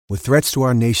With threats to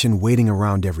our nation waiting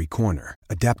around every corner,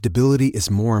 adaptability is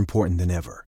more important than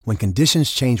ever. When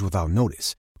conditions change without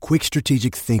notice, quick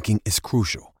strategic thinking is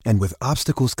crucial. And with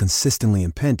obstacles consistently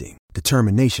impending,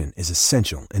 determination is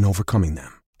essential in overcoming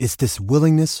them. It's this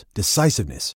willingness,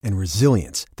 decisiveness, and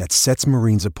resilience that sets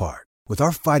Marines apart. With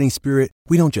our fighting spirit,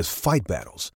 we don't just fight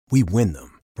battles, we win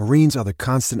them. Marines are the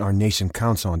constant our nation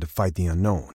counts on to fight the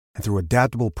unknown. And through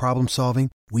adaptable problem solving,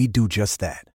 we do just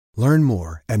that. Learn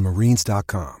more at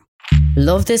marines.com.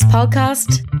 Love this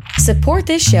podcast? Support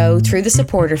this show through the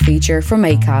supporter feature from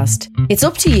Acast. It's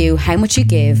up to you how much you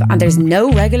give, and there's no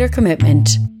regular commitment.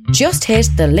 Just hit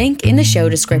the link in the show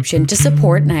description to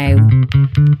support now.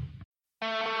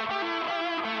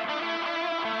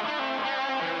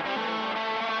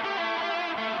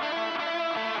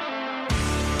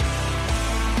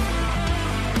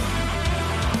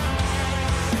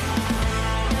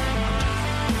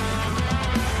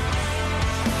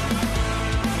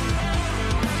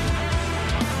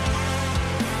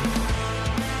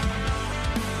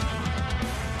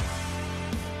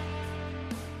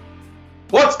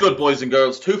 What's good, boys and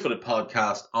girls? Two Footed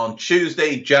Podcast on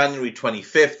Tuesday, January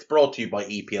 25th, brought to you by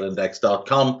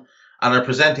EPLindex.com and our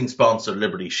presenting sponsor,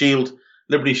 Liberty Shield.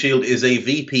 Liberty Shield is a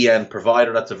VPN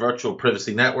provider. That's a virtual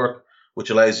privacy network which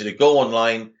allows you to go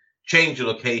online, change your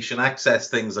location, access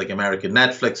things like American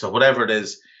Netflix or whatever it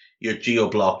is you're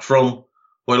geo-blocked from,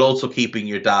 while also keeping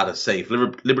your data safe.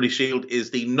 Liberty Shield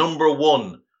is the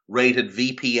 #1 rated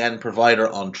VPN provider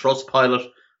on Trustpilot,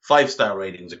 5-star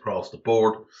ratings across the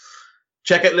board.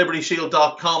 Check out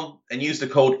libertyshield.com and use the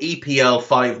code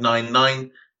EPL599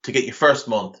 to get your first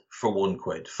month for £1.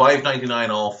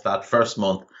 $5.99 off that first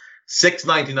month,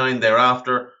 $6.99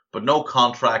 thereafter, but no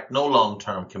contract, no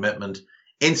long-term commitment,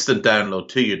 instant download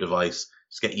to your device.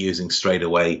 Just get using straight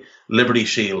away.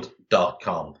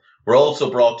 libertyshield.com. We're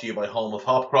also brought to you by Home of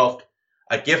Hopcroft,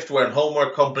 a giftware and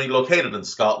homework company located in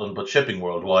Scotland but shipping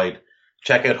worldwide.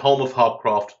 Check out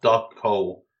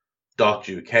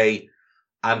homeofhopcroft.co.uk.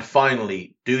 And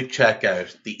finally, do check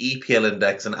out the EPL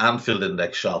Index and Anfield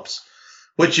Index shops,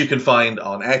 which you can find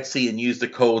on Etsy, and use the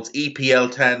codes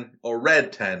EPL10 or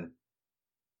RED10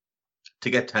 to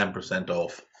get 10%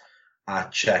 off at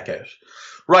checkout.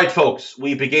 Right, folks,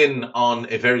 we begin on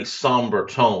a very somber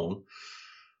tone.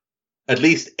 At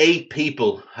least 8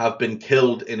 people have been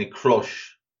killed in a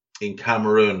crush in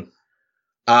Cameroon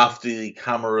after the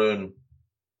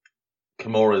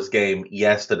Cameroon-Comoros game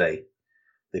yesterday.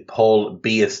 The Paul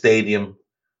Biya Stadium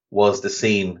was the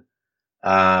scene.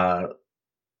 A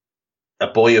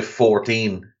boy of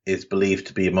 14 is believed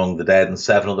to be among the dead, and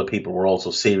 7 other people were also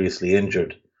seriously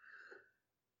injured.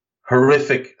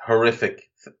 Horrific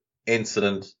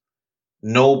incident.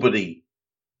 Nobody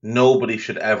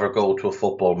should ever go to a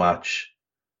football match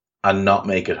and not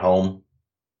make it home.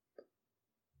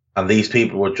 And these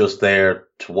people were just there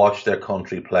to watch their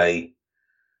country play,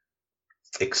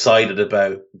 excited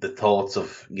about the thoughts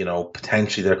of,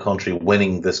 potentially their country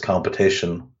winning this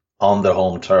competition on their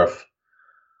home turf,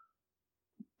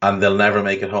 and they'll never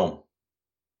make it home.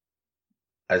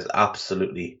 It's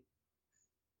absolutely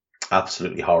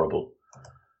horrible.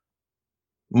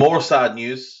 More sad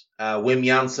news. Wim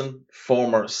Jansen,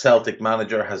 former Celtic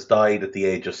manager, has died at the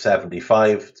age of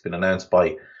 75. It's been announced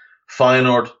by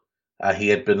Feyenoord. He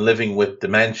had been living with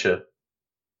dementia.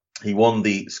 He won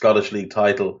the Scottish League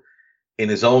title in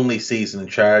his only season in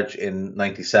charge in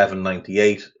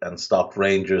 97-98 and stopped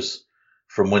Rangers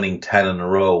from winning 10 in a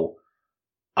row.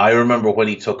 I remember when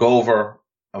he took over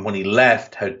and when he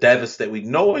left, how devastated. We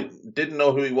didn't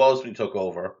know who he was when he took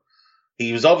over.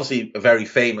 He was obviously a very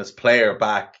famous player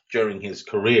back during his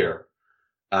career.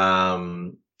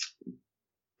 Played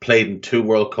in 2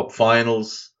 World Cup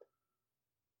finals.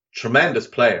 Tremendous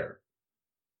player.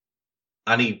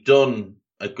 And he'd done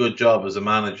a good job as a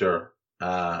manager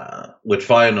with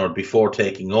Feyenoord before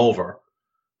taking over.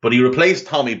 But he replaced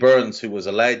Tommy Burns, who was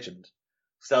a legend,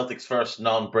 Celtic's first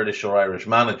non-British or Irish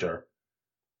manager.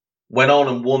 Went on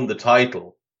and won the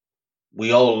title.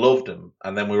 We all loved him,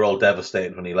 and then we were all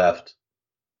devastated when he left.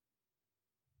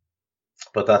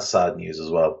 But that's sad news as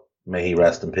well. May he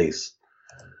rest in peace.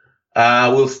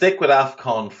 We'll stick with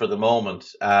AFCON for the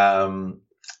moment.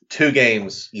 2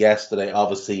 games yesterday,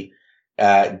 obviously.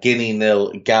 Guinea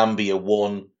 0, Gambia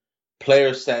 1.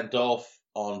 Players sent off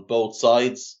on both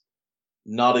sides.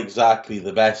 Not exactly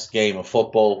the best game of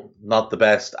football, not the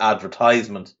best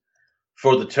advertisement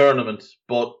for the tournament,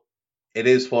 but it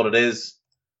is what it is.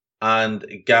 And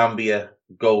Gambia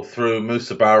go through.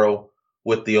 Moussa Barrow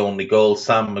with the only goal.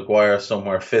 Sam Maguire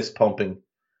somewhere fist pumping.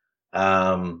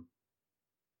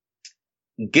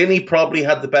 Guinea probably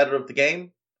had the better of the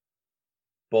game.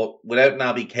 But without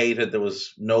Naby Keita, there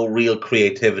was no real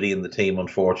creativity in the team,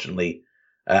 unfortunately.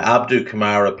 Abdou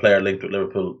Kamara, player linked with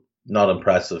Liverpool, not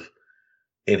impressive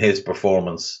in his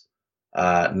performance.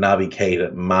 Naby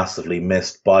Keita massively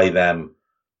missed by them.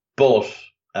 But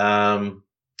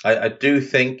I do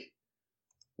think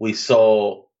we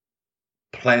saw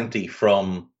plenty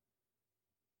from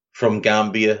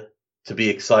Gambia to be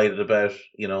excited about,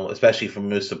 especially from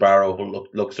Musa Barrow, who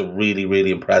looks a really,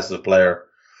 really impressive player.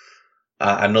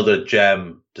 Another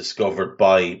gem discovered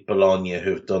by Bologna,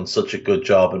 who've done such a good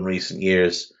job in recent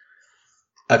years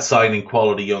at signing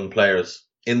quality young players.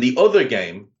 In the other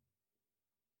game,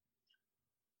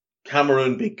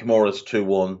 Cameroon beat Comoros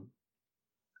 2-1.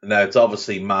 Now, it's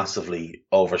obviously massively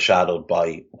overshadowed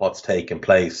by what's taken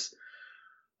place.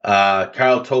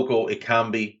 Karl Toko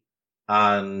Ekambi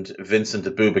and Vincent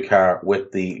Aboubakar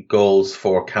with the goals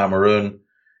for Cameroon.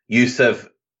 Youssef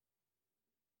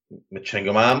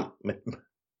Mchangamama.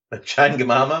 I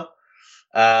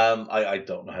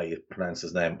don't know how you pronounce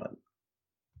his name.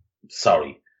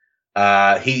 Sorry.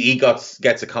 He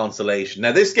gets a consolation.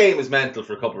 Now, this game is mental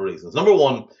for a couple of reasons. Number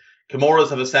one, Comoros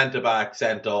have a centre-back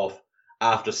sent off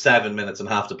after 7 minutes and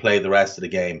have to play the rest of the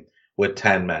game with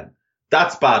 10 men.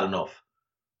 That's bad enough.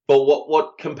 But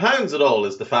what compounds it all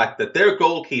is the fact that their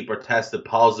goalkeeper tested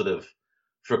positive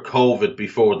for COVID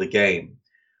before the game.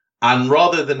 And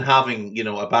rather than having,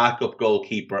 a backup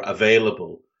goalkeeper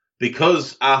available,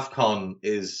 because AFCON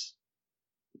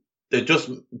they're just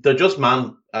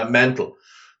mental.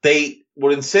 They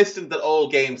were insistent that all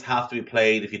games have to be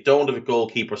played. If you don't have a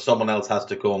goalkeeper, someone else has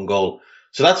to go on goal.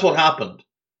 So that's what happened.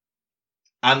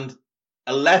 And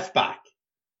a left back,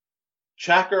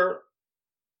 Chakar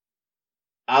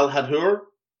Al-Hadhour,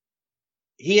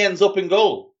 he ends up in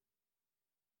goal.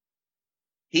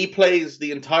 He plays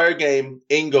the entire game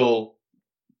in goal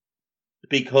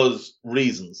because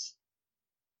reasons.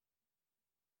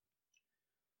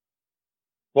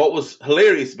 What was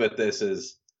hilarious about this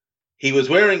is he was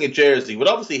wearing a jersey with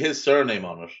obviously his surname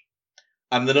on it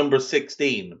and the number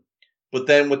 16, but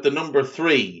then with the number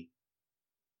 3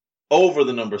 over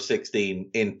the number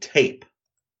 16 in tape.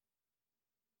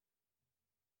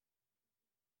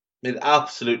 Made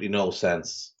absolutely no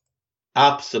sense.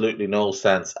 Absolutely no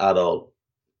sense at all.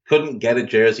 Couldn't get a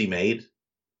jersey made.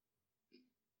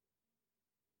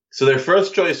 So their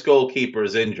first choice goalkeeper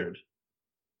is injured.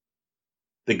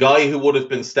 The guy who would have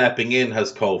been stepping in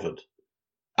has COVID.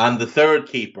 And the third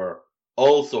keeper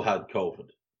also had COVID.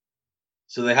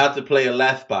 So they had to play a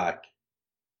left back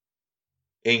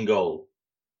in goal.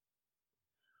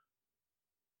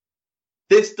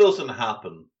 This doesn't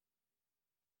happen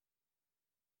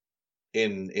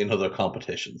in other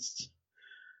competitions.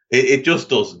 It just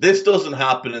doesn't. This doesn't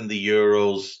happen in the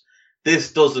Euros.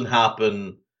 This doesn't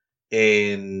happen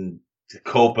in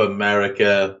Copa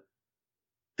America.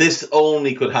 This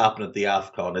only could happen at the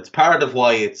AFCON. It's part of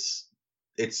why it's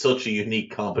such a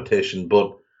unique competition,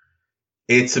 but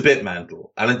it's a bit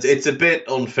mental. And it's a bit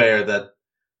unfair that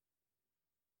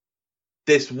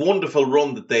this wonderful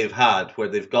run that they've had, where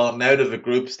they've gotten out of a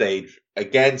group stage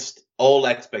against all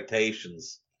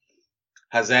expectations,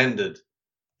 has ended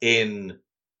in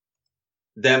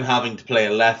them having to play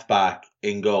a left back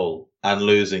in goal and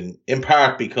losing, in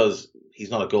part because he's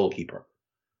not a goalkeeper.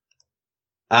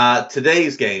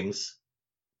 Today's games,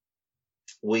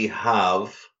 we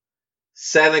have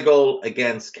Senegal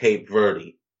against Cape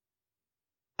Verde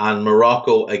and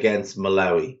Morocco against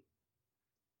Malawi.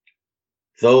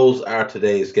 Those are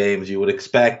today's games. You would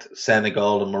expect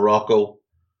Senegal and Morocco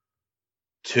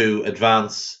to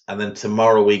advance, and then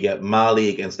tomorrow we get Mali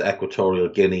against Equatorial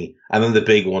Guinea, and then the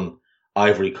big one,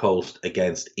 Ivory Coast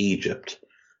against Egypt.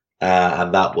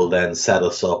 And that will then set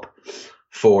us up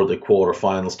for the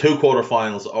quarterfinals. 2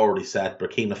 quarterfinals already set: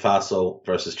 Burkina Faso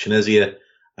versus Tunisia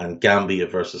and Gambia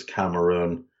versus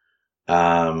Cameroon.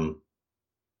 Yeah,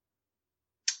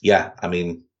 I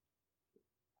mean,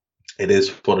 it is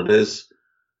what it is.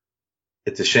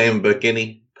 It's a shame about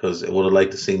Guinea, because it would have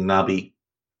liked to see Naby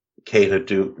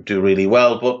Keita do really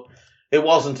well, but it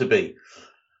wasn't to be.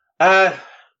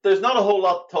 There's not a whole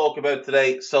lot to talk about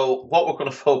today, so what we're going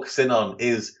to focus in on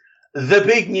is the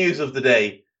big news of the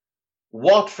day: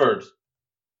 Watford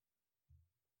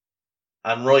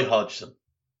and Roy Hodgson.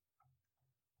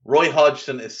 Roy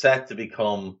Hodgson is set to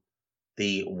become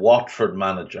the Watford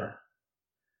manager.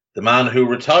 The man who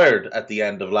retired at the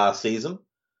end of last season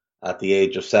at the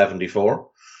age of 74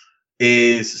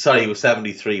 he was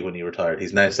 73 when he retired.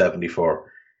 He's now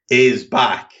 74. Is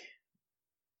back.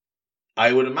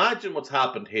 I would imagine what's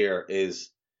happened here is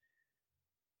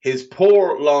his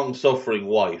poor, long-suffering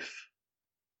wife,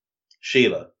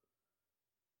 Sheila,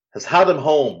 has had him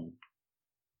home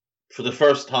for the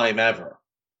first time ever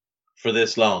for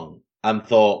this long and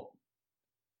thought,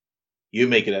 you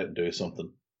make it out and do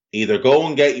something. Either go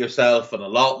and get yourself an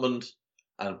allotment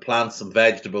and plant some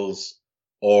vegetables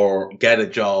or get a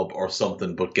job or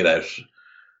something, but get out.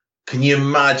 Can you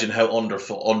imagine how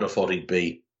underfoot he'd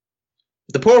be?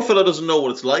 The poor fellow doesn't know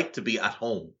what it's like to be at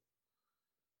home.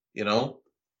 You know?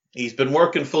 He's been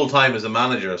working full-time as a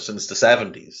manager since the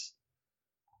 70s.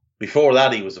 Before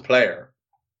that, he was a player.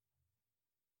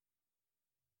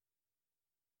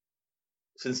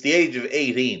 Since the age of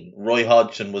 18, Roy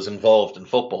Hodgson was involved in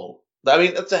football. I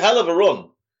mean, that's a hell of a run.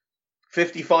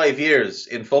 55 years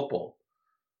in football.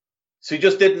 So he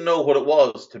just didn't know what it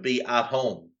was to be at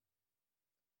home.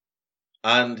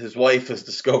 And his wife has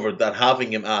discovered that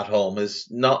having him at home is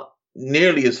not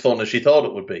nearly as fun as she thought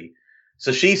it would be.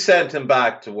 So she sent him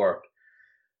back to work.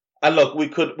 And look, we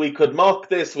could mock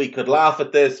this, we could laugh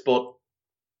at this, but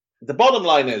the bottom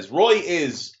line is Roy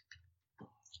is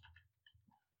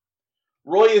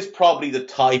probably the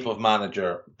type of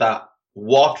manager that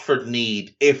Watford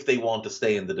need if they want to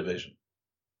stay in the division.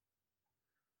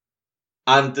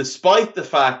 And despite the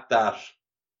fact that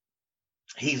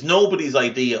he's nobody's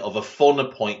idea of a fun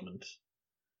appointment,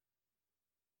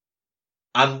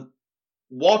 and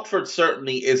Watford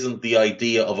certainly isn't the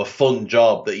idea of a fun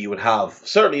job that you would have,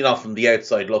 certainly not from the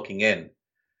outside looking in,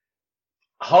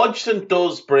 Hodgson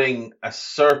does bring a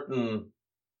certain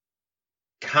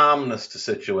calmness to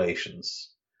situations.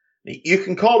 You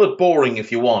can call it boring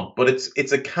if you want, but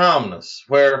it's a calmness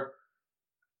where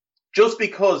just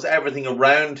because everything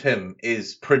around him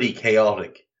is pretty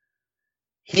chaotic,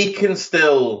 he can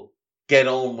still get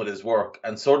on with his work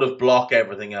and sort of block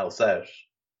everything else out.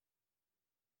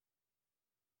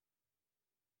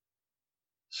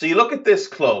 So you look at this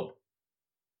club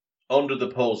under the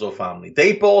Pozzo family.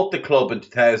 They bought the club in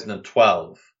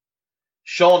 2012.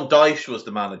 Sean Dyche was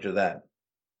the manager then.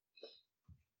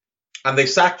 And they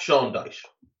sacked Sean Dyche.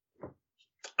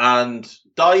 And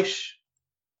Dyche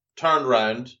turned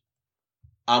around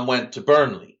and went to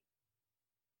Burnley.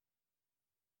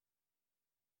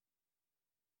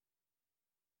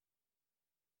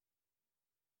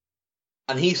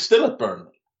 And he's still at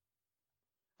Burnley.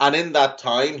 And in that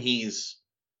time, he's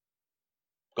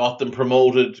got them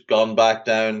promoted, gone back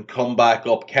down, come back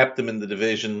up, kept them in the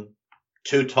division,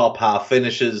 2 top half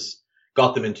finishes,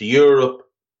 got them into Europe.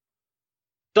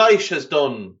 Dyche has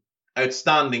done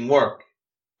outstanding work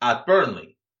at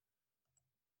Burnley.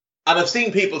 And I've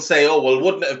seen people say, oh, well,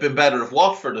 wouldn't it have been better if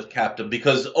Watford had kept him?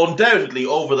 Because undoubtedly,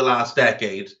 over the last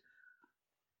decade,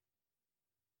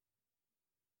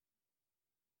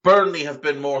 Burnley have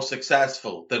been more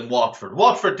successful than Watford.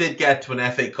 Watford did get to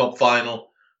an FA Cup final,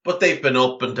 but they've been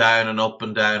up and down and up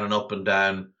and down and up and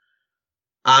down.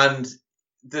 And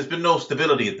there's been no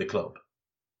stability at the club.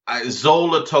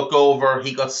 Zola took over.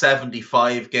 He got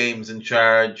 75 games in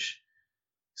charge.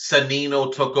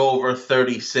 Sanino took over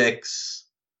 36.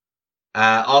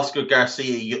 Oscar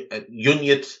Garcia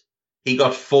Unit, he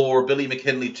got 4. Billy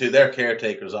McKinley 2. They're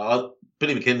caretakers.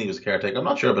 Billy McKinley was a caretaker. I'm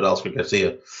not sure about Oscar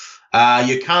Garcia.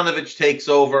 Jukanovic takes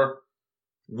over.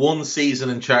 1 season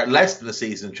in charge, less than a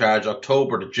season in charge,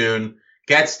 October to June,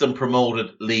 gets them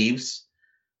promoted, leaves.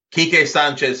 Quique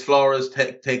Sanchez Flores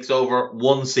takes over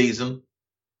 1 season,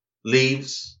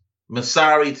 leaves.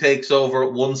 Massari takes over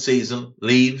 1 season,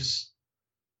 leaves.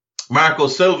 Marco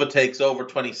Silva takes over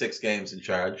 26 games in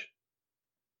charge.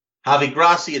 Javi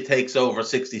Gracia takes over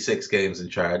 66 games in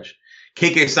charge.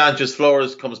 Quique Sanchez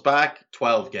Flores comes back,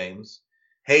 12 games.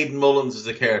 Hayden Mullins is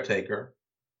a caretaker.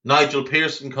 Nigel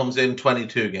Pearson comes in,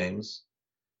 22 games.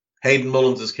 Hayden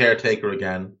Mullins is caretaker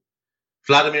again.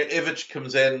 Vladimir Ivic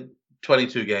comes in,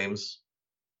 22 games.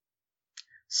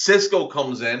 Xisco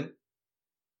comes in,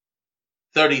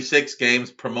 36 games,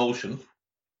 promotion.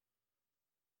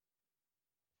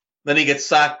 Then he gets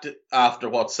sacked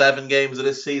after, 7 games of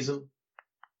this season?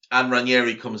 And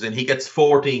Ranieri comes in. He gets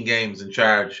 14 games in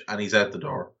charge, and he's out the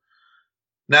door.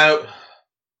 Now,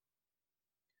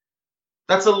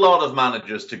 that's a lot of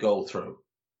managers to go through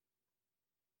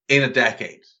in a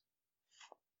decade.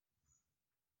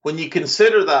 When you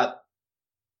consider that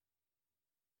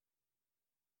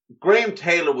Graham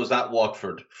Taylor was at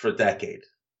Watford for a decade.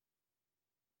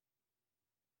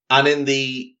 And in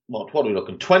the, what are we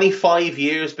looking, 25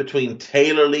 years between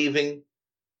Taylor leaving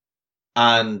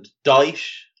and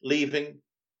Dyche leaving,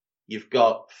 you've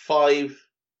got 5,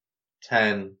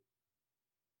 10,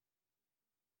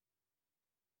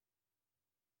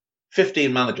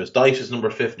 15 managers. Dyche is number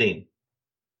 15.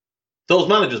 Those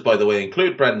managers, by the way,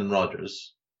 include Brendan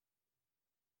Rodgers,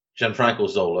 Gianfranco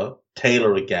Zola,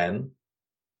 Taylor again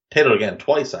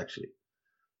twice actually.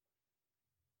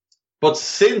 But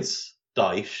since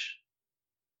Dyche,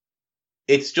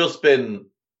 it's just been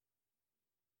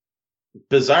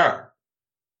bizarre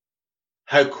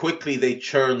how quickly they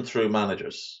churn through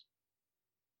managers.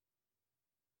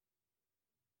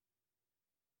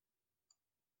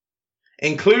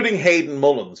 Including Hayden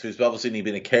Mullins, who's obviously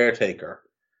been a caretaker.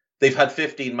 They've had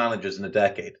 15 managers in a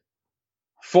decade.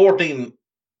 14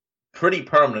 pretty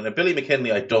permanent. And Billy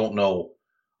McKinlay, I don't know.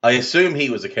 I assume he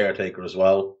was a caretaker as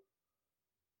well.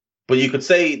 But you could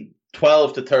say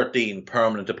 12 to 13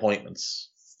 permanent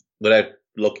appointments without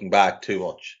looking back too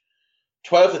much.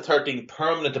 12 to 13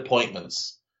 permanent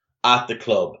appointments at the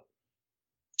club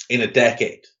in a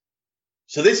decade.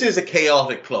 So this is a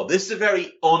chaotic club. This is a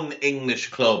very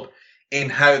un-English club in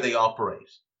how they operate.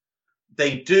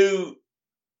 They do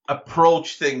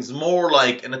approach things more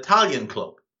like an Italian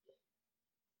club,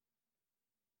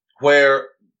 where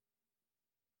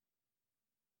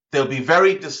they'll be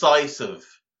very decisive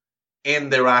in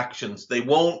their actions. They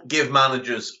won't give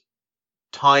managers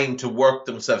time to work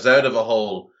themselves out of a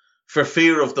hole for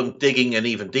fear of them digging an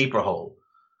even deeper hole.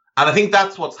 And I think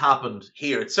that's what's happened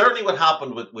here. It's certainly what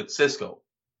happened with Xisco.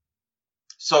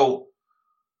 So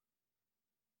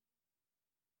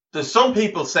there's some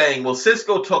people saying, well,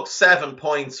 Xisco took 7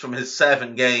 points from his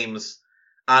 7 games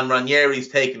and Ranieri's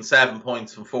taken 7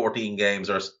 points from 14 games,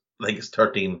 or I think it's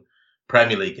 13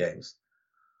 Premier League games.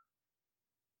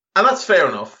 And that's fair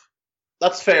enough.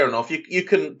 That's fair enough. You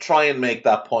can try and make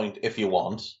that point if you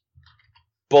want.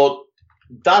 But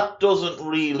that doesn't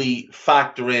really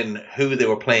factor in who they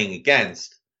were playing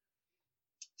against.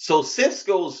 So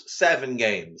Xisco's 7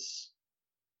 games.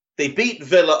 They beat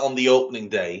Villa on the opening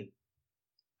day.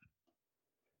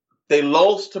 They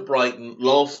lost to Brighton,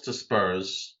 lost to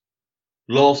Spurs,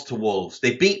 lost to Wolves.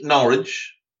 They beat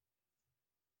Norwich,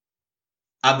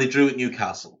 and they drew at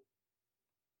Newcastle.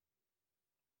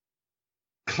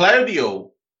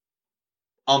 Claudio,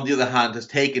 on the other hand, has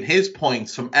taken his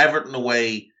points from Everton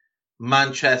away,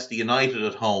 Manchester United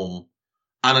at home,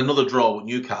 and another draw with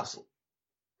Newcastle.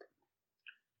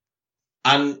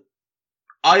 And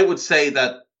I would say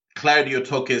that Claudio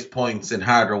took his points in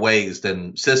harder ways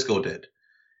than Xisco did.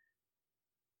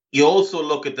 You also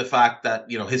look at the fact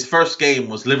that, his first game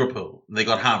was Liverpool, and they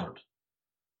got hammered.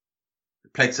 They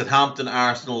played Southampton,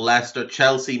 Arsenal, Leicester,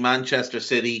 Chelsea, Manchester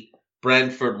City,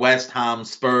 Brentford, West Ham,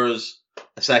 Spurs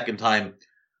a second time,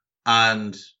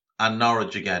 and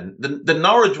Norwich again. The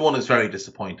Norwich one is very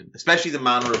disappointing, especially the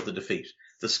manner of the defeat.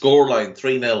 The scoreline,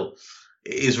 3-0,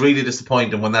 is really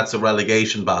disappointing when that's a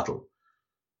relegation battle,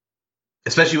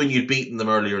 especially when you'd beaten them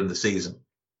earlier in the season.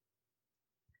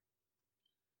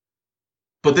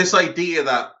 But this idea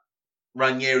that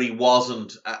Ranieri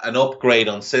wasn't an upgrade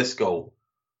on Xisco,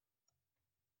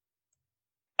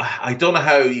 I don't know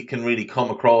how you can really come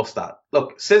across that.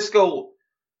 Look, Xisco,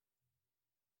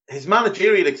 his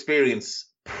managerial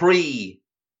experience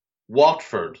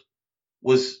pre-Watford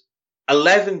was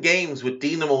 11 games with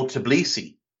Dinamo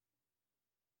Tbilisi.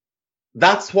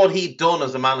 That's what he'd done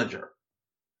as a manager.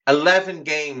 11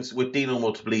 games with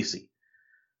Dinamo Tbilisi.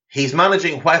 He's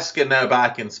managing Huesca now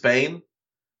back in Spain.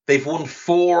 They've won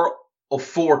 4 of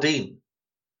 14.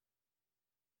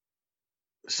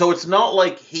 So it's not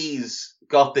like he's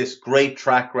got this great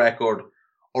track record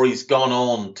or he's gone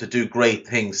on to do great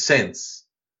things since.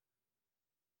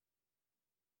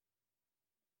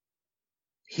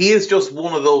 He is just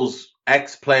one of those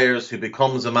ex-players who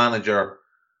becomes a manager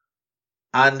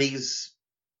and he's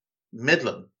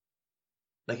middling.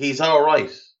 Like, he's all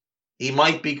right. He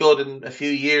might be good in a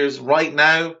few years. Right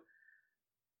now,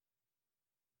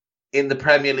 in the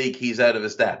Premier League, he's out of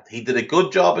his depth. He did a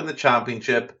good job in the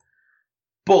Championship,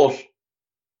 but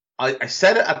I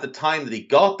said it at the time that he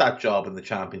got that job in the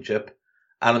Championship,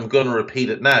 and I'm going to repeat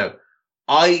it now.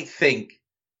 I think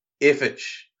Ivic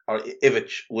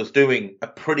was doing a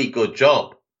pretty good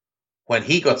job when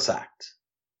he got sacked.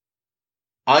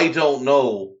 I don't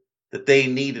know that they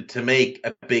needed to make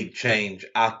a big change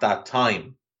at that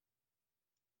time.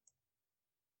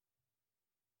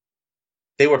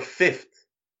 They were 5th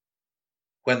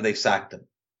when they sacked him.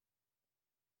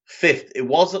 5th. It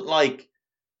wasn't like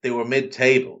they were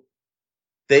mid-table.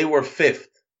 They were 5th.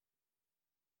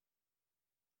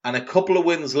 And a couple of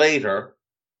wins later,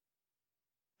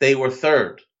 they were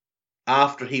 3rd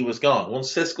after he was gone.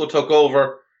 Once Xisco took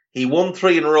over, he won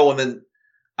 3 in a row and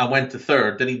went to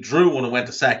 3rd. Then he drew one and went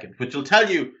to 2nd, which will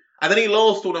tell you. And then he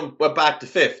lost one and went back to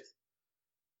 5th.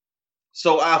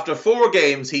 So after 4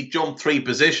 games, he jumped 3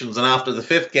 positions. And after the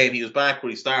 5th game, he was back where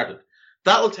he started.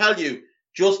 That will tell you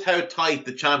just how tight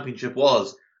the Championship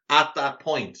was at that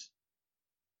point.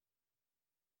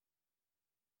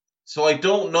 So I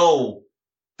don't know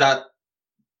that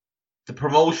the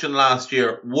promotion last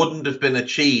year wouldn't have been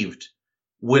achieved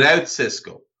without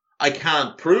Xisco. I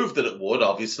can't prove that it would,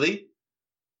 obviously.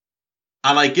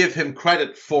 And I give him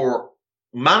credit for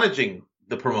managing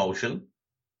the promotion.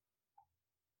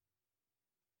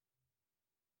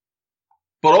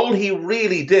 But all he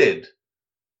really did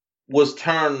was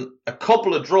turn a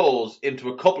couple of draws into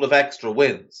a couple of extra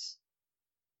wins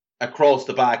across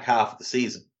the back half of the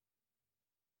season.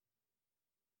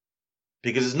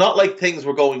 Because it's not like things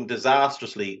were going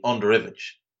disastrously under Ivic.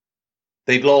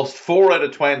 They'd lost 4 out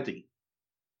of 20.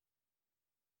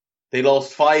 They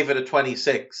lost 5 out of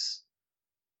 26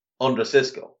 under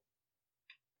Xisco.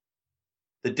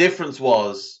 The difference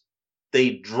was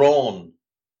they'd drawn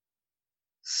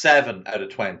 7 out of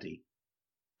 20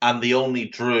 and they only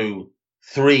drew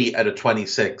 3 out of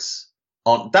 26.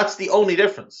 That's the only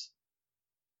difference.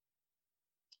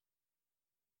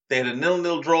 They had a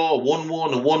 0-0 draw, a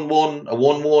 1-1, a 1-1, a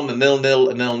 1-1, a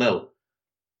 0-0, a 0-0,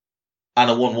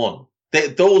 and a 1-1.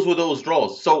 Those were those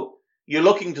draws. So you're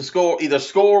looking to either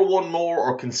score one more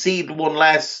or concede one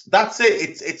less. That's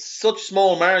it. It's such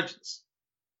small margins.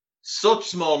 Such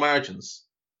small margins.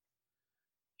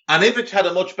 And Ivic had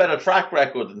a much better track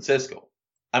record than Xisco.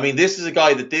 I mean, this is a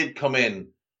guy that did come in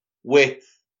with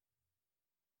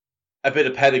a bit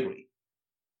of pedigree.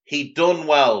 He'd done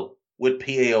well with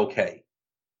PAOK.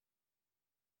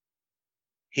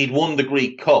 He'd won the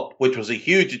Greek Cup, which was a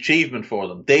huge achievement for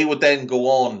them. They would then go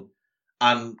on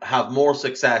and have more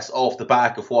success off the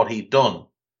back of what he'd done.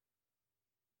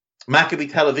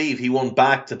 Maccabi Tel Aviv, he won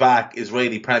back-to-back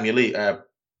Israeli Premier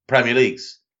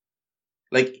Leagues.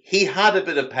 Like, he had a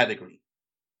bit of pedigree.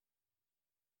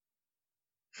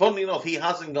 Funnily enough, he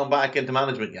hasn't gone back into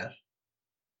management yet.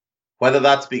 Whether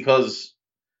that's because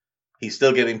he's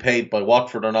still getting paid by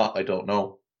Watford or not, I don't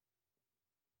know.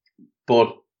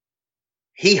 But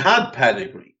he had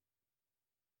pedigree.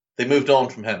 They moved on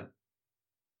from him.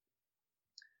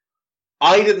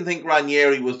 I didn't think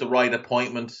Ranieri was the right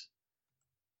appointment.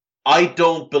 I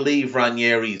don't believe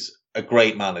Ranieri's a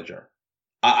great manager.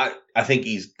 I think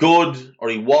he's good, or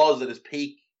he was at his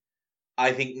peak.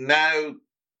 I think now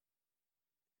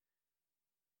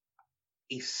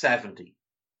he's 70.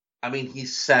 I mean,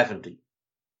 he's 70.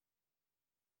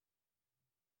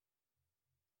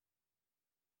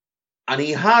 And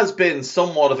he has been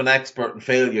somewhat of an expert in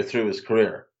failure through his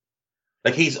career.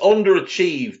 Like, he's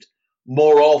underachieved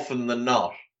more often than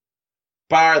not,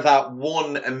 bar that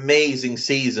one amazing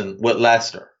season with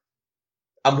Leicester.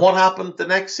 And what happened the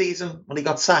next season? When he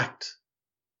got sacked.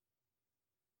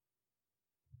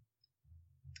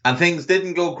 And things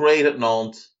didn't go great at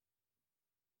Nantes.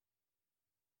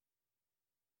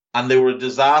 And they were a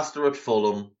disaster at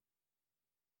Fulham.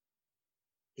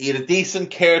 He had a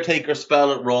decent caretaker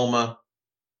spell at Roma,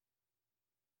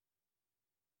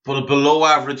 but a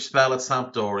below-average spell at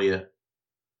Sampdoria.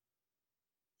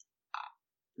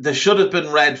 There should have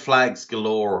been red flags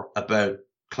galore about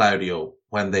Claudio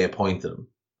when they appointed him.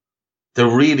 There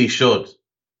really should.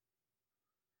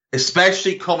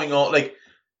 Especially coming on, like,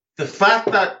 the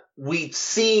fact that we'd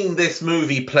seen this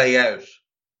movie play out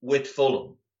with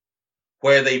Fulham,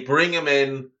 where they bring him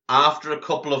in after a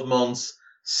couple of months,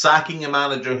 sacking a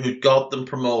manager who'd got them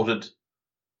promoted.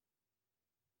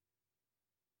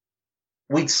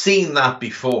 We'd seen that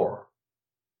before,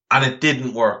 and it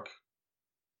didn't work.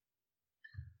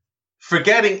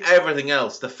 Forgetting everything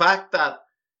else, the fact that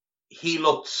he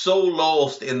looked so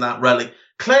lost in that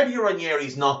Claudio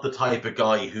Ranieri's not the type of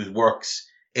guy who works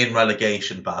in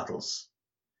relegation battles.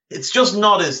 It's just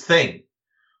not his thing.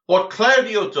 What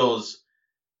Claudio does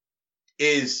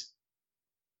is,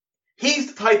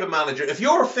 he's the type of manager, if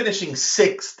you're finishing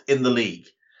 6th in the league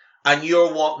and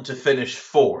you're wanting to finish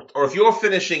 4th, or if you're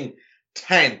finishing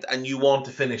 10th and you want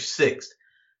to finish 6th,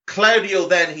 Claudio,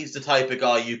 then he's the type of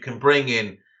guy you can bring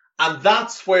in, and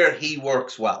that's where he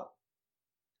works well.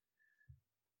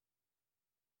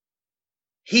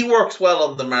 He works well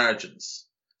on the margins.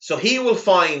 So he will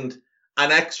find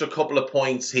an extra couple of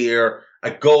points here,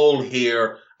 a goal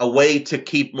here, a way to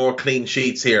keep more clean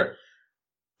sheets here.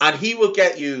 And he will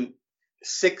get you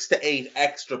 6 to 8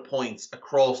 extra points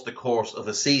across the course of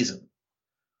a season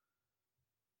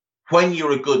when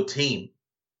you're a good team.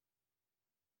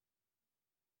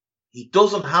 He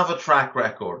doesn't have a track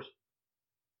record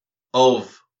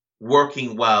of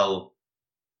working well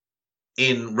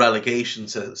in relegation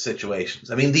situations.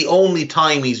 I mean, the only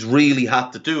time he's really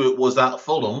had to do it was at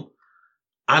Fulham,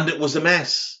 and it was a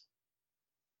mess.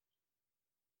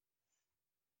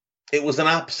 It was an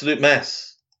absolute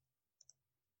mess.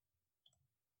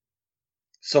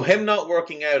 So him not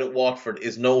working out at Watford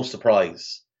is no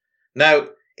surprise. Now,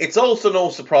 it's also no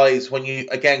surprise when you,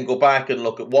 again, go back and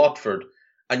look at Watford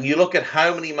and you look at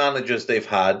how many managers they've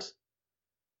had.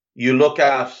 You look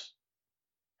at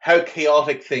how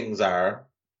chaotic things are,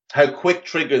 how quick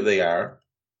trigger they are.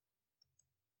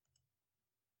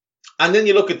 And then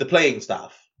you look at the playing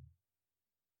staff.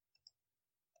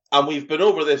 And we've been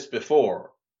over this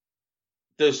before.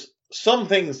 There's some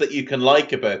things that you can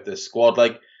like about this squad.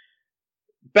 Like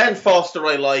Ben Foster,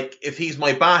 I like. If he's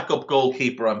my backup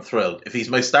goalkeeper, I'm thrilled. If he's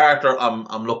my starter,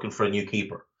 I'm looking for a new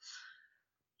keeper.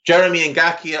 Jeremy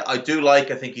Ngakia, I do like.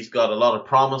 I think he's got a lot of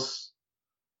promise.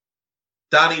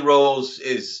 Danny Rose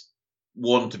is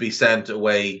one to be sent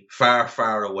away, far,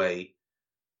 far away.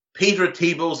 Peter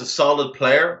Thibault's a solid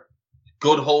player.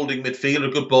 Good holding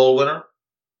midfielder, good ball winner.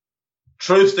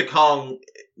 Truce de Kong,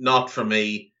 not for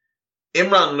me.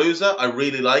 Imran Louza, I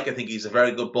really like. I think he's a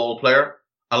very good ball player.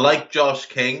 I like Josh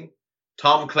King.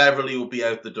 Tom Cleverley will be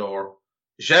out the door.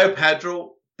 João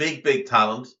Pedro, big, big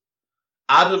talent.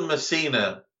 Adam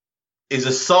Messina is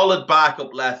a solid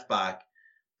backup left back.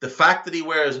 The fact that he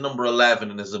wears number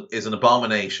 11 is an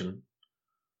abomination.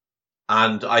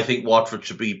 And I think Watford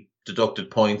should be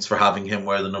deducted points for having him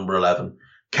wear the number 11.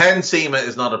 Ken Sema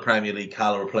is not a Premier League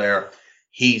caliber player.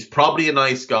 He's probably a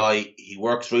nice guy. He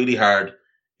works really hard.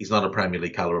 He's not a Premier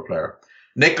League caliber player.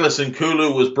 Nicholas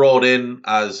Nkulu was brought in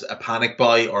as a panic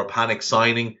buy or a panic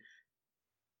signing.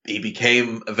 He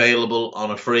became available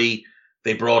on a free.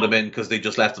 They brought him in because they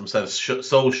just left themselves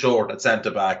so short at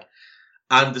centre-back.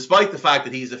 And despite the fact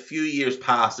that he's a few years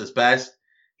past his best,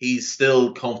 he's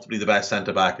still comfortably the best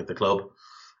centre-back at the club.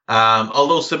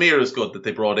 Although Samir is good that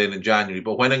they brought in January.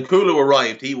 But when Nkulu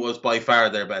arrived, he was by far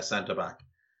their best centre-back.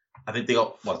 I think they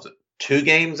got, 2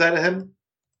 games out of him?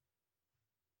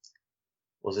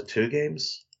 Was it 2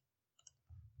 games?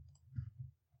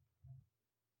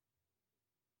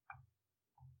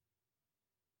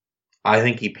 I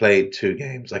think he played 2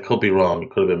 games. I could be wrong.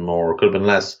 It could have been more. It could have been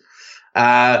less.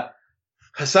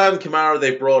 Hassan Kamara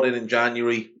they brought in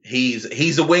January.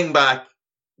 He's a wing back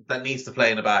that needs to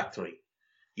play in a back three.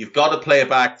 You've got to play a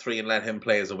back three and let him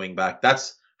play as a wing back.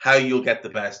 That's how you'll get the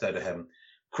best out of him.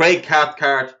 Craig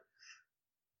Cathcart,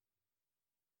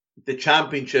 the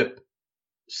Championship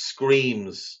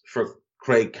screams for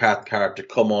Craig Cathcart to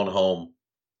come on home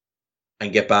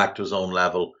and get back to his own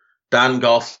level. Dan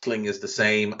Gosling is the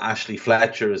same. Ashley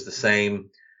Fletcher is the same.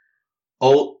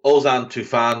 Ozan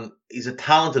Tufan, he's a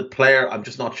talented player. I'm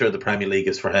just not sure the Premier League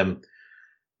is for him.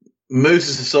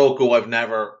 Moussa Sissoko, I've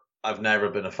never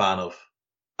been a fan of.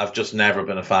 I've just never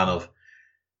been a fan of.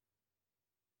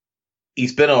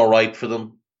 He's been all right for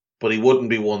them, but he wouldn't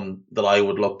be one that I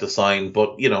would look to sign.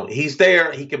 But, he's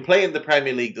there. He can play in the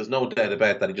Premier League. There's no doubt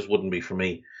about that. He just wouldn't be for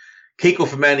me. Kiko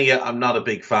Femenia, I'm not a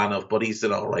big fan of, but he's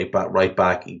an all right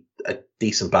back. A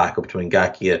decent backup to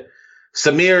Ngakia.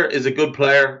 Samir is a good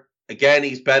player. Again,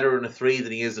 he's better in a 3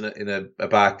 than he is in a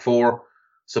back 4.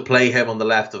 So play him on the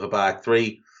left of a back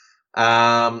 3.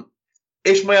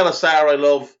 Ishmael Assar, I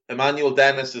love. Emmanuel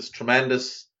Dennis is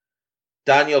tremendous.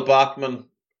 Daniel Bachmann,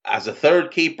 as a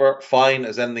third keeper, fine.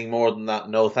 As anything more than that,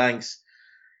 no thanks.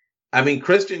 I mean,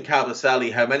 Christian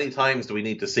Cavaselli, how many times do we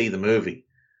need to see the movie?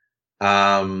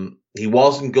 He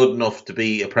wasn't good enough to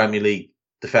be a Premier League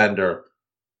defender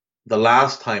the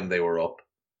last time they were up.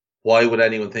 Why would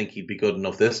anyone think he'd be good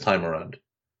enough this time around?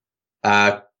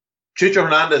 Chucho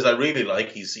Hernandez, I really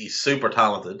like. He's super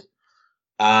talented.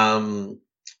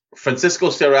 Francisco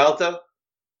Sierralta,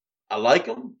 I like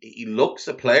him. He looks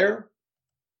a player.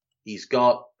 He's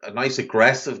got a nice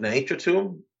aggressive nature to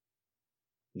him.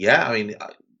 Yeah, I mean,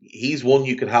 he's one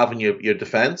you could have in your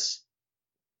defense.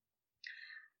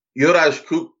 Juraj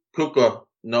Kuka,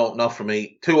 no, not for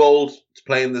me. Too old to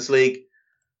play in this league.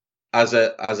 As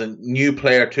a new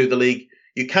player to the league,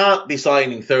 you can't be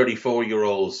signing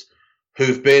 34-year-olds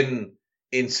who've been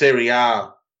in Serie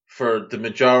A for the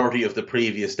majority of the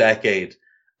previous decade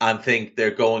and think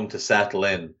they're going to settle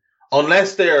in.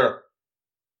 Unless they're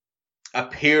a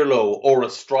Pirlo or a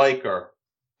striker,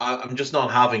 I'm just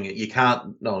not having it. You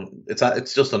can't, no,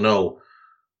 it's just a no.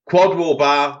 Kwadwo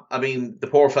Ba, I mean, the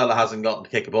poor fella hasn't gotten to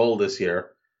kick a ball this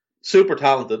year. Super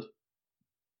talented,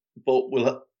 but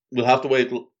we'll have to wait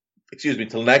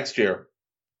till next year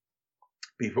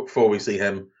before we see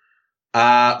him.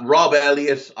 Rob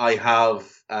Elliott, I have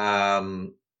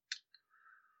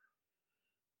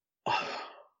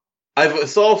a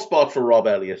soft spot for Rob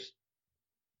Elliott,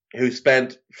 who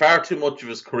spent far too much of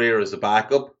his career as a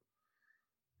backup,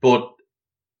 but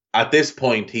at this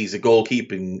point he's a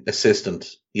goalkeeping assistant.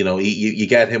 You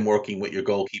get him working with your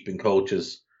goalkeeping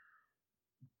coaches,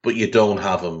 but you don't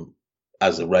have him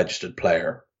as a registered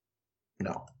player.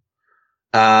 No.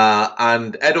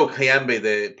 And Edo Kayembe,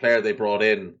 the player they brought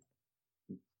in,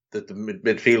 the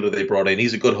midfielder they brought in,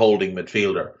 he's a good holding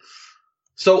midfielder.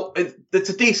 So it's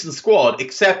a decent squad,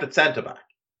 except at centre-back.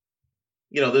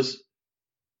 There's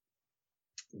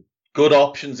good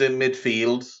options in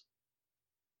midfield.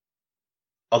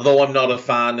 Although I'm not a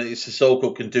fan,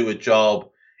 Sissoko can do a job.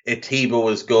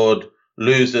 Etibo is good.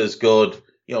 Luza is good.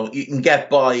 You can get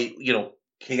by,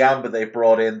 Kayembe they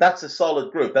brought in. That's a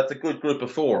solid group. That's a good group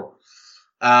of four.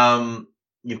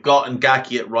 You've got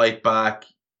Ngaki at right back,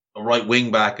 or right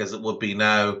wing back as it would be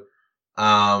now.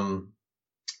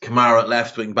 Kamara at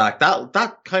left wing back.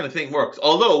 That kind of thing works.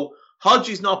 Although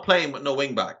Hodgie's not playing with no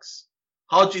wing backs.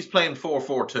 Hodgie's playing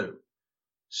 4-4-2.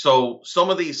 So some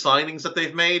of these signings that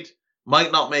they've made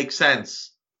might not make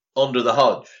sense under the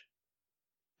Hodge.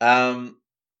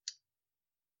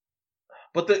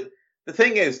 But the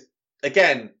thing is,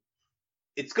 again,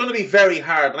 it's going to be very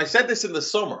hard. And I said this in the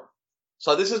summer.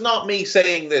 So this is not me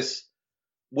saying this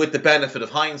with the benefit of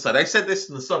hindsight. I said this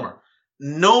in the summer.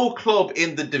 No club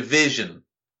in the division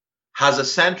has a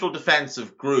central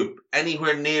defensive group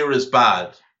anywhere near as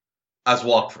bad as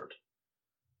Watford.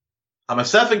 And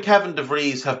myself and Kevin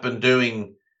DeVries have been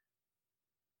doing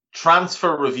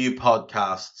transfer review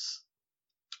podcasts,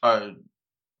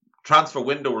 transfer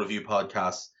window review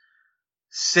podcasts,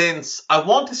 since I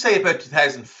want to say about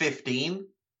 2015.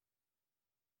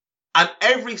 And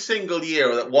every single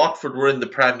year that Watford were in the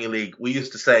Premier League, we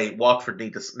used to say Watford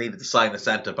needed to sign a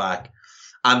centre-back,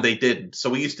 and they didn't. So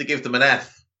we used to give them an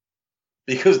F,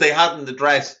 because they hadn't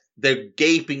addressed their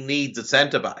gaping needs at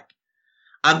centre-back.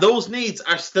 And those needs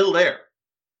are still there.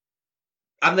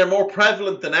 And they're more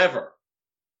prevalent than ever.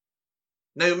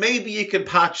 Now, maybe you can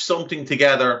patch something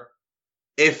together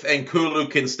if Nkulu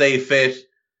can stay fit,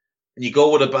 and you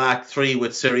go with a back three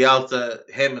with Sirialta,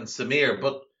 him and Samir.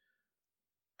 But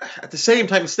at the same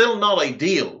time, it's still not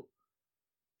ideal.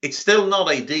 It's still not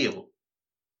ideal.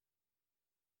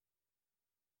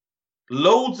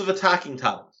 Loads of attacking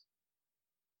talent.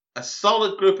 A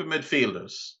solid group of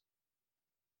midfielders.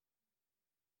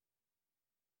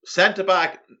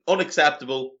 Centre-back,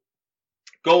 unacceptable.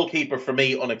 Goalkeeper, for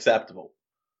me, unacceptable.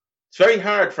 It's very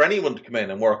hard for anyone to come in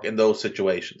and work in those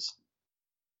situations.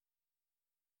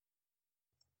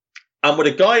 And with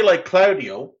a guy like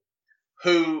Claudio,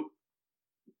 who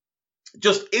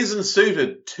just isn't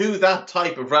suited to that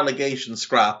type of relegation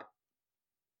scrap,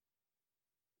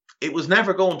 it was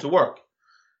never going to work.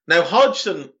 Now,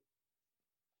 Hodgson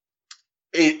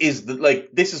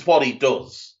this is what he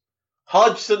does.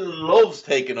 Hodgson loves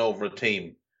taking over a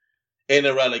team in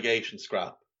a relegation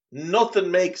scrap.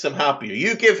 Nothing makes him happier.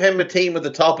 You give him a team at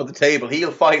the top of the table,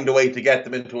 he'll find a way to get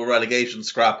them into a relegation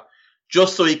scrap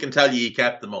just so he can tell you he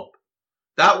kept them up.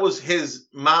 That was his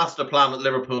master plan at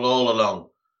Liverpool all along.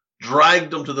 Drag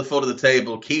them to the foot of the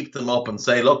table, keep them up and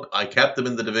say, look, I kept them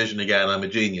in the division again. I'm a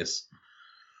genius.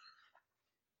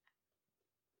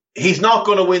 He's not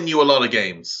going to win you a lot of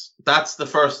games. That's the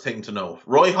first thing to know.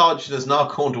 Roy Hodgson is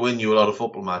not going to win you a lot of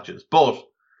football matches, but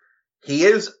he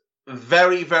is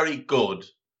very, very good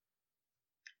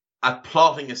at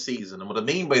plotting a season. And what I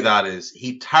mean by that is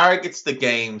he targets the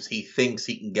games he thinks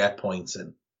he can get points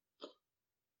in.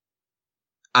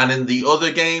 And in the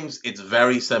other games, it's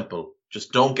very simple.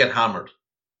 Just don't get hammered.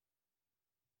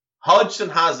 Hodgson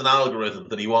has an algorithm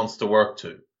that he wants to work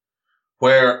to,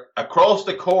 where across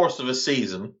the course of a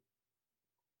season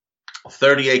of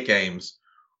 38 games,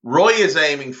 Roy is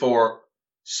aiming for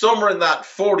somewhere in that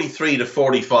 43 to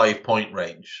 45 point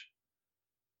range.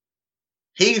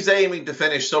 He's aiming to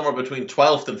finish somewhere between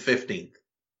 12th and 15th.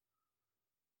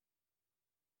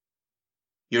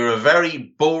 You're a very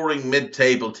boring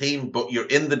mid-table team, but you're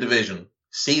in the division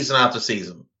season after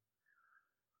season.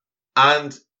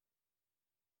 And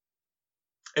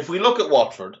if we look at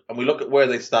Watford and we look at where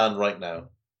they stand right now,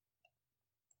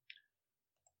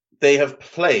 they have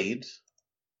played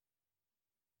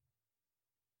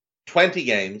 20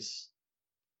 games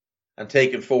and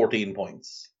taken 14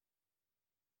 points.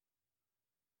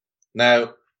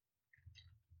 Now,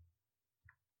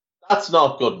 that's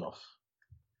not good enough.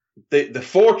 The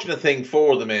fortunate thing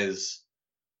for them is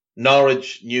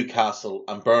Norwich, Newcastle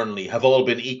and Burnley have all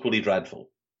been equally dreadful.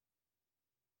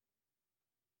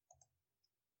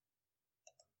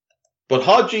 But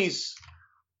Hodgie's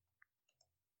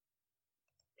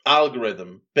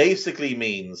algorithm basically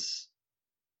means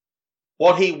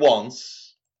what he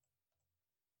wants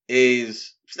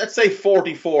is, let's say,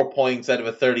 44 points out of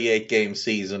a 38 game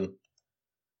season.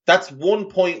 That's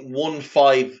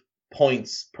 1.15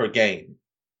 points per game.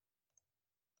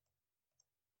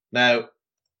 Now,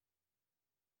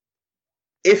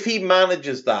 if he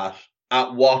manages that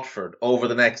at Watford over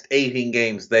the next 18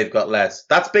 games they've got less.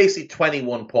 That's basically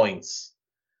 21 points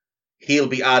he'll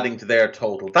be adding to their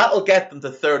total. That'll get them to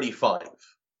 35.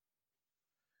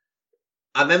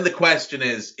 And then the question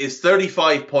is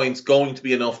 35 points going to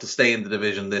be enough to stay in the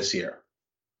division this year?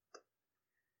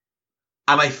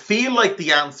 And I feel like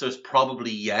the answer is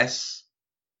probably yes.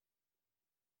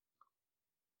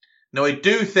 Now, I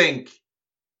do think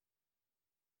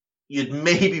you'd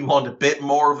maybe want a bit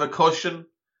more of a cushion.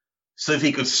 So if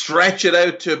he could stretch it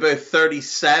out to about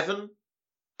 37,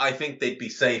 I think they'd be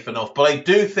safe enough. But I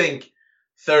do think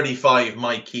 35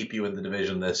 might keep you in the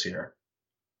division this year.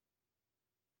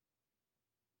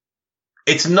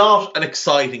 It's not an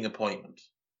exciting appointment.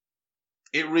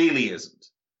 It really isn't.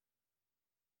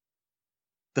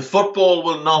 The football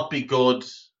will not be good.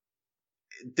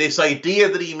 This idea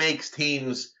that he makes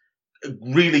teams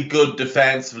really good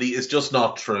defensively is just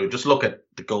not true. Just look at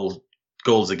the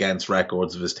goals against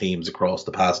records of his teams across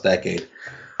the past decade.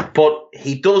 But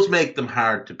he does make them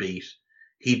hard to beat.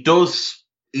 He does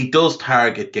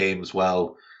target games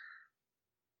well.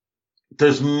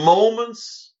 There's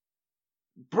moments,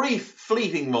 brief,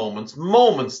 fleeting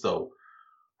moments though,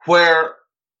 where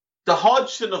the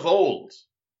Hodgson of old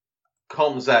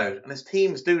comes out and his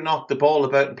teams do knock the ball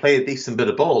about and play a decent bit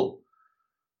of ball.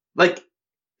 Like,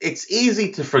 it's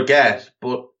easy to forget,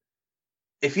 but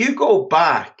if you go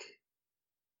back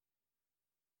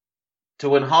to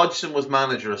when Hodgson was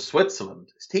manager of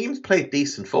Switzerland, his teams played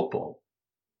decent football.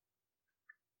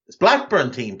 His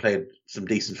Blackburn team played some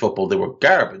decent football. They were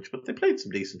garbage, but they played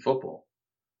some decent football.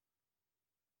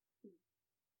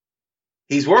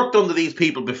 He's worked under these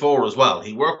people before as well.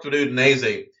 He worked with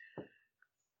Udinese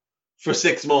for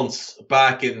 6 months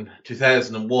back in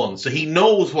 2001. So he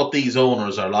knows what these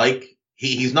owners are like.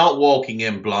 He's not walking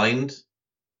in blind.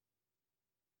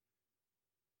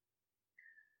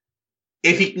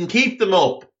 If he can keep them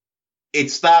up,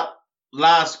 it's that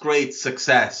last great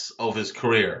success of his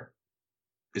career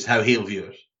is how he'll view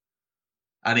it.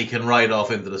 And he can ride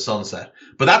off into the sunset.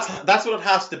 But that's what it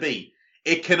has to be.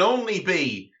 It can only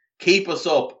be keep us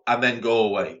up and then go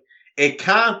away. It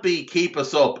can't be keep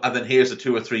us up and then here's a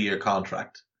 2 or 3 year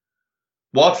contract.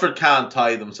 Watford can't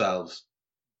tie themselves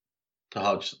to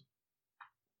Hodgson.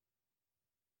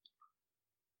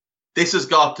 This has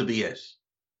got to be it.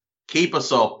 Keep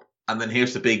us up and then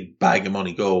here's the big bag of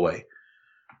money, go away.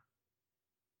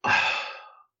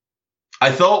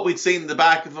 I thought we'd seen the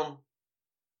back of him,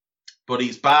 but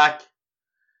he's back.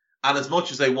 And as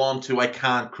much as I want to, I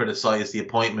can't criticize the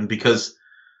appointment because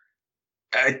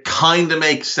it kind of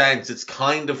makes sense. It's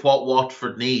kind of what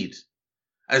Watford need.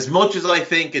 As much as I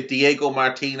think a Diego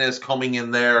Martinez coming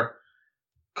in there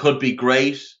could be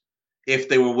great if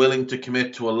they were willing to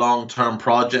commit to a long-term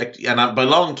project. And by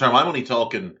long-term, I'm only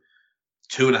talking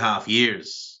 2.5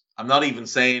 years. I'm not even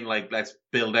saying, like, let's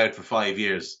build out for 5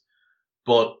 years.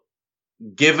 But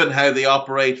given how they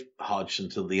operate, Hodgson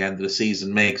till the end of the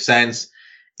season makes sense.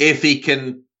 If he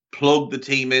can plug the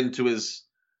team into his,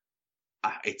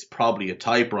 it's probably a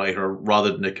typewriter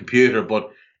rather than a computer,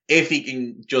 but if he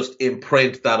can just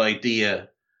imprint that idea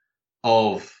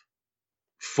of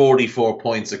 44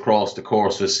 points across the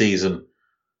course of a season,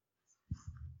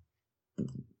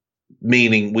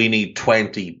 meaning we need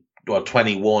 20 or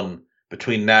 21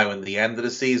 between now and the end of the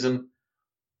season,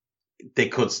 they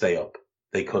could stay up.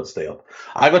 They could stay up.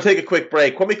 I'm going to take a quick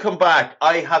break. When we come back,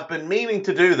 I have been meaning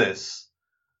to do this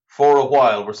for a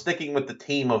while. We're sticking with the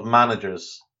team of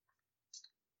managers.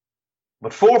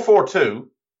 But 442,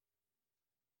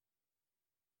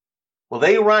 well,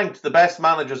 they ranked the best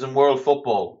managers in world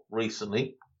football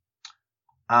recently.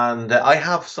 And I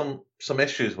have some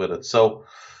issues with it. So,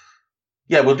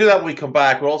 yeah, we'll do that when we come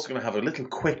back. We're also going to have a little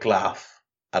quick laugh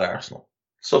at Arsenal.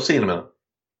 So, see you in a minute.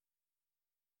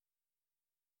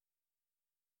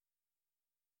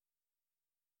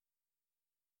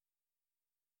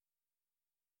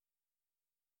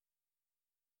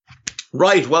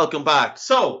 Right, welcome back.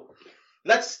 So,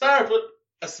 let's start with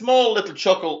a small little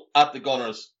chuckle at the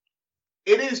Gunners.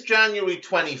 It is January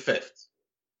 25th.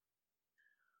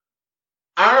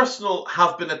 Arsenal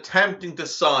have been attempting to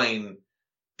sign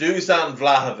Dusan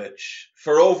Vlahovic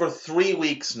for over 3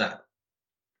 weeks now.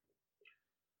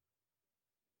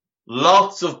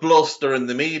 Lots of bluster in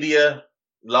the media,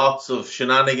 lots of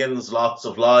shenanigans, lots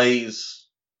of lies,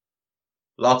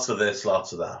 lots of this,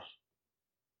 lots of that.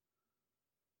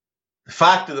 The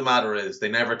fact of the matter is they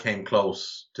never came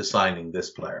close to signing this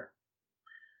player.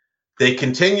 They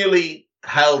continually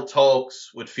held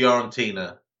talks with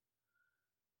Fiorentina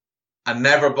and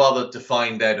never bothered to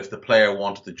find out if the player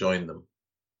wanted to join them.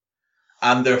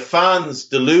 And their fans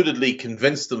deludedly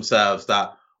convinced themselves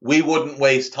that we wouldn't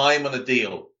waste time on a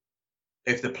deal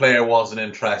if the player wasn't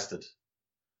interested.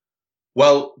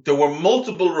 Well, there were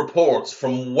multiple reports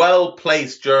from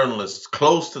well-placed journalists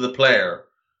close to the player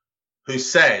who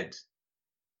said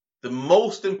the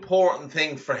most important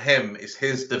thing for him is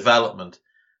his development.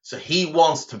 So he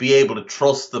wants to be able to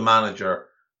trust the manager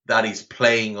that he's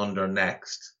playing under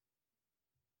next.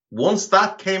 Once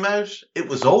that came out, it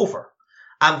was over.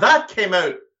 And that came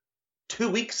out 2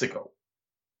 weeks ago.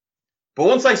 But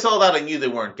once I saw that, I knew they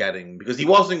weren't getting him because he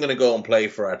wasn't going to go and play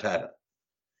for Arteta.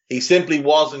 He simply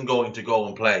wasn't going to go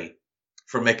and play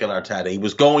for Mikel Arteta. He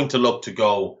was going to look to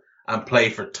go and play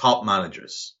for top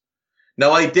managers.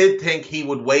 Now, I did think he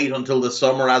would wait until the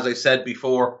summer, as I said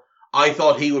before. I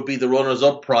thought he would be the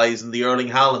runners-up prize in the Erling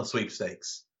Haaland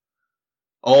sweepstakes.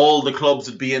 All the clubs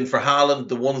would be in for Haaland.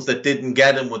 The ones that didn't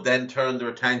get him would then turn their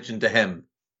attention to him.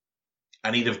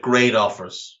 And he'd have great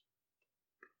offers.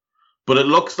 But it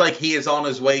looks like he is on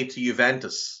his way to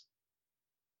Juventus.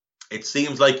 It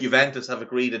seems like Juventus have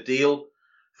agreed a deal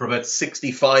for about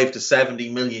 65 to 70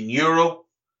 million euro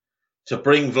to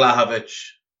bring Vlahovic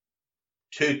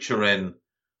to Turin,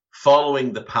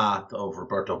 following the path of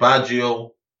Roberto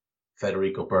Baggio,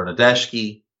 Federico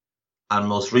Bernardeschi, and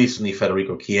most recently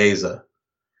Federico Chiesa.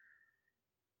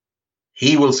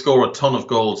 He will score a ton of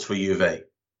goals for Juve,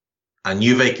 and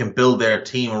Juve can build their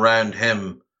team around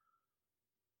him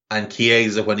and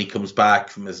Chiesa when he comes back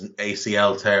from his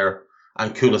ACL tear,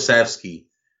 and Kulusevski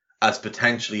as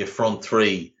potentially a front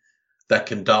three that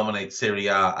can dominate Serie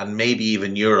A and maybe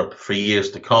even Europe for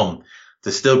years to come.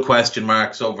 There's still question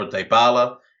marks over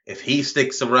Dybala. If he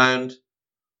sticks around,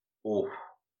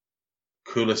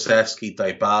 Kulusevski,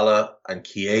 Dybala, and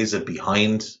Chiesa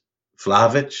behind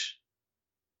Vlahovic,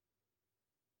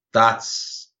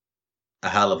 that's a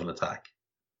hell of an attack.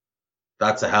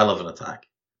 That's a hell of an attack.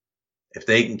 If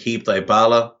they can keep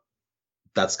Dybala,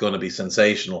 that's going to be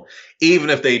sensational. Even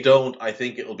if they don't, I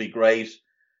think it'll be great.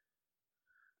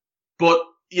 But,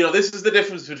 this is the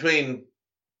difference between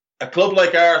a club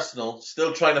like Arsenal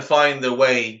still trying to find their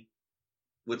way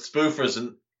with spoofers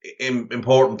in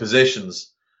important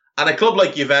positions, and a club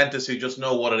like Juventus who just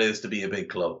know what it is to be a big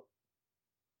club.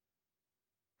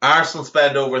 Arsenal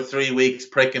spend over 3 weeks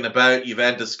pricking about.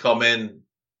 Juventus come in,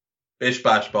 bish,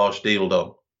 bash, bosh, deal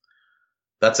done.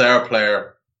 That's our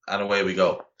player, and away we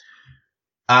go.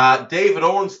 David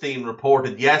Ornstein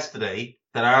reported yesterday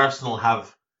that Arsenal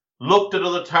have looked at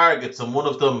other targets, and one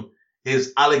of them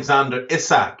is Alexander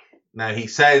Isak. Now, he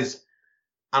says,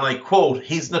 and I quote,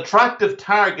 he's an attractive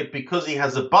target because he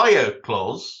has a buyout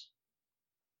clause.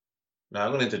 Now,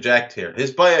 I'm going to interject here.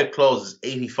 His buyout clause is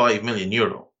 85 million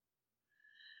euro.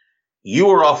 You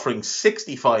are offering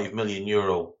 65 million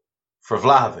euro for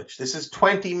Vlahovic. This is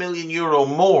 20 million euro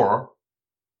more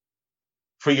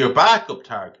for your backup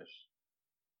target.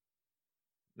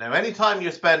 Now, anytime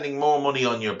you're spending more money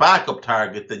on your backup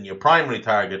target than your primary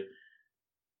target,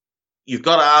 you've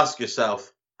got to ask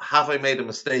yourself, have I made a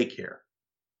mistake here?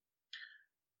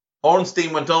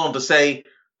 Ornstein went on to say,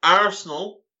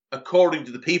 Arsenal, according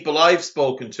to the people I've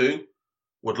spoken to,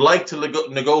 would like to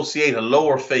negotiate a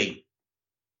lower fee.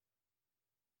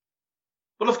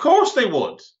 Well, of course they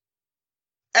would.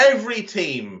 Every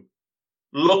team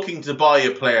looking to buy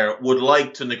a player would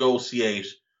like to negotiate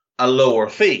a lower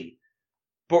fee.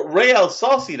 But Real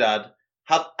Sociedad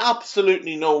have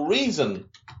absolutely no reason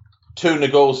to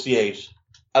negotiate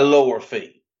a lower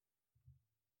fee.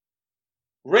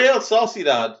 Real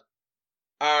Sociedad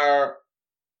are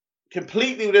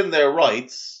completely within their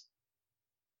rights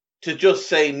to just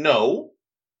say no.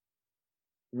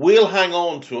 We'll hang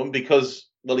on to him because,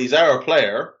 well, he's our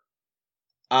player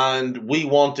and we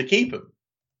want to keep him.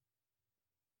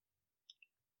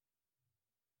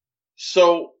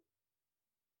 So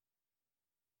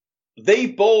they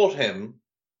bought him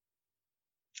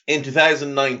in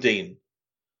 2019.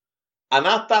 And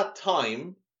at that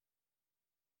time,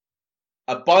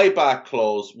 a buyback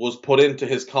clause was put into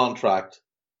his contract,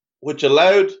 which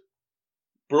allowed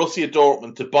Borussia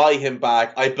Dortmund to buy him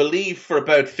back, I believe, for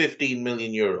about 15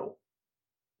 million euro.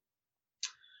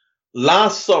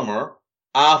 Last summer,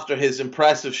 after his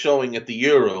impressive showing at the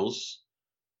Euros,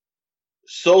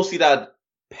 Sociedad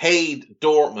paid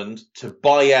Dortmund to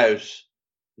buy out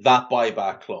that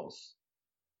buyback clause.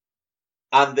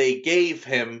 And they gave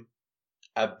him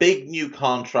a big new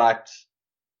contract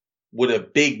with a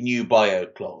big new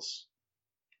buyout clause.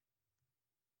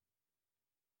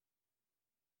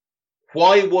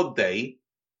 Why would they,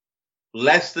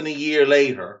 less than a year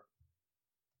later,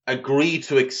 agree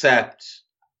to accept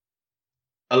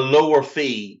a lower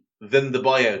fee than the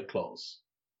buyout clause?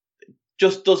 It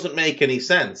just doesn't make any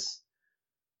sense.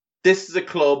 This is a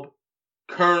club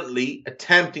currently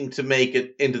attempting to make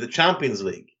it into the Champions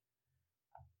League.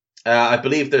 I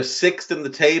believe they're 6th in the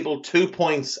table, 2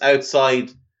 points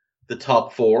outside the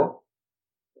top 4.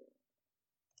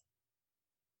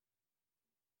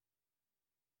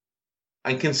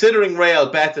 And considering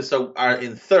Real Betis are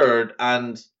in 3rd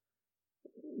and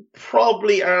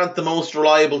probably aren't the most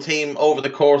reliable team over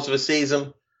the course of a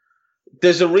season,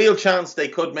 there's a real chance they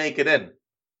could make it in.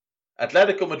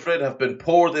 Atletico Madrid have been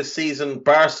poor this season.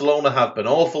 Barcelona have been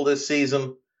awful this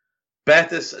season.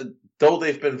 Betis, though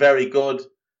they've been very good,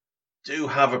 do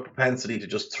have a propensity to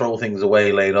just throw things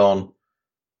away late on.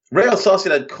 Real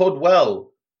Sociedad could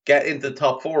well get into the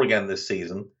top 4 again this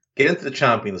season, get into the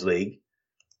Champions League,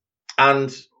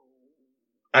 and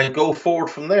go forward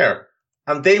from there.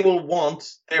 And they will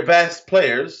want their best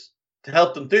players to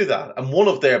help them do that. And one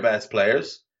of their best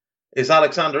players is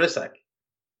Alexander Isak.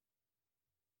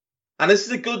 And this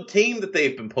is a good team that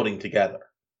they've been putting together.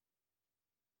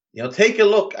 You know, take a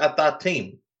look at that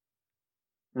team.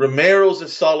 Romero's a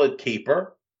solid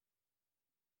keeper.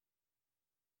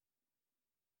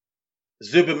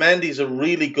 Zubimendi's a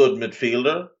really good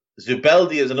midfielder.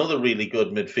 Zubeldia is another really good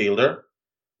midfielder.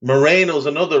 Moreno's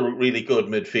another really good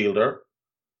midfielder.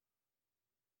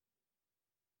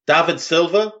 David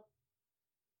Silva,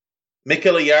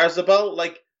 Mikel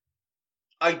Oyarzabal,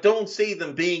 I don't see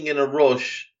them being in a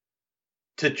rush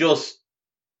to just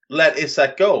let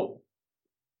Isak go.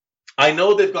 I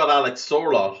know they've got Alex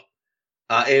Sorloth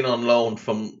in on loan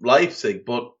from Leipzig,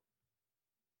 but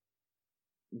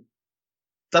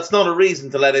that's not a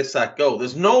reason to let Isak go.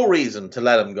 There's no reason to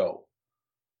let him go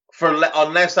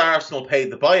unless Arsenal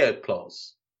paid the buyout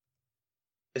clause,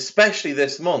 especially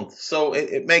this month. So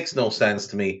it makes no sense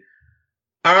to me.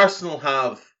 Arsenal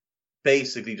have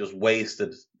basically just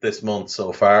wasted this month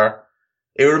so far.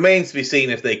 It remains to be seen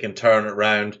if they can turn it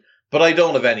around, but I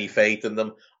don't have any faith in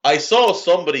them. I saw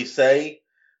somebody say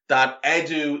that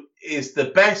Edu is the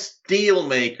best deal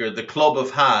maker the club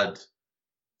have had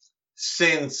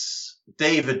since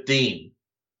David Dein.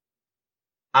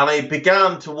 And I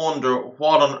began to wonder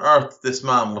what on earth this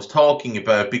man was talking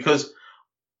about, because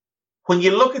when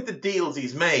you look at the deals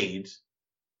he's made,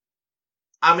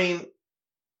 I mean,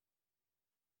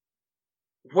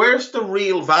 where's the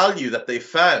real value that they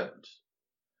found?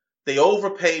 They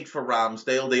overpaid for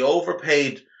Ramsdale. They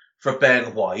overpaid for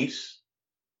Ben White.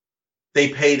 They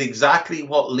paid exactly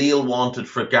what Lille wanted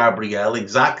for Gabriel,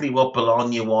 exactly what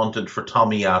Bologna wanted for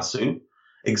Tomiyasu,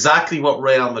 exactly what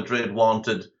Real Madrid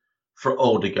wanted for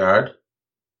Odegaard.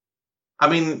 I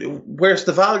mean, where's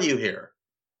the value here?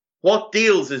 What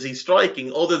deals is he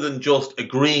striking other than just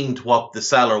agreeing to what the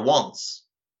seller wants?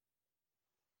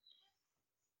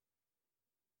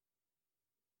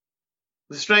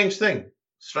 It's a strange thing.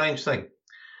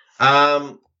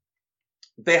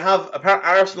 They have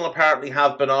Arsenal apparently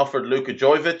have been offered Luka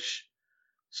Jovic,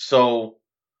 so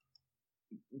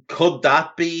could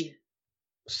that be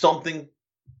something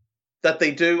that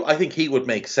they do? I think he would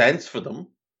make sense for them.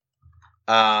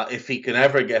 If he can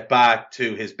ever get back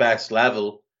to his best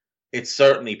level, it's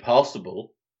certainly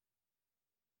possible.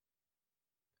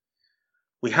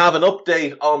 We have an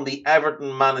update on the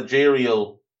Everton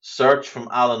managerial search from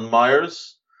Alan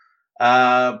Myers.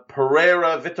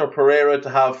 Vitor Pereira to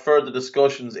have further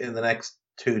discussions in the next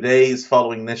 2 days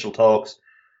following initial talks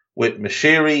with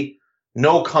Mashiri.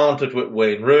 No contact with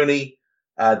Wayne Rooney.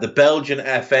 The Belgian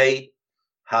FA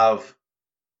have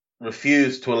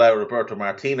refused to allow Roberto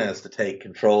Martinez to take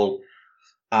control,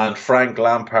 and Frank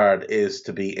Lampard is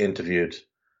to be interviewed.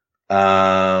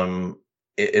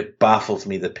 It baffles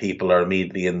me that people are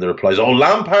immediately in the replies. Oh,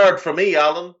 Lampard for me,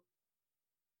 Alan.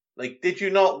 Did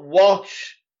you not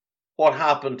watch what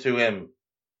happened to him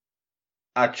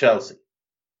at Chelsea?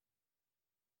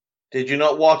 Did you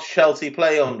not watch Chelsea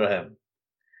play under him?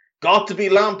 Got to be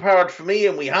Lampard for me,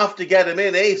 and we have to get him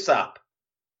in ASAP.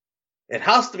 It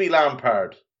has to be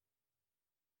Lampard.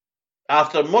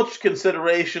 After much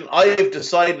consideration, I have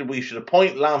decided we should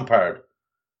appoint Lampard.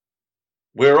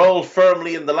 We're all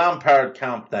firmly in the Lampard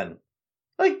camp then.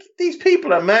 These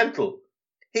people are mental.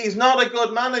 He's not a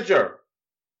good manager.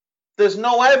 There's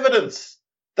no evidence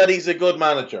that he's a good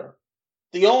manager.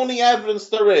 The only evidence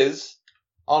there is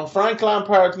on Frank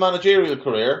Lampard's managerial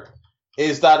career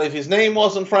is that if his name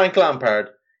wasn't Frank Lampard,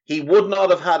 he would not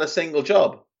have had a single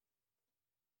job.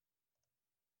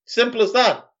 Simple as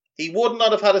that. He would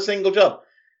not have had a single job.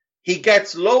 He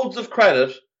gets loads of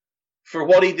credit for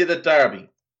what he did at Derby.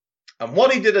 And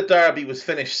what he did at Derby was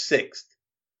finish 6th.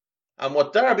 And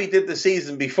what Derby did the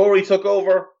season before he took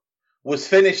over was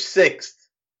finish 6th.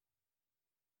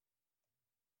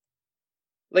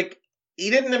 He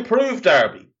didn't improve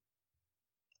Derby.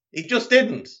 He just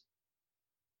didn't.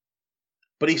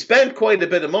 But he spent quite a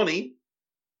bit of money.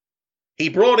 He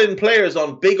brought in players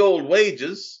on big old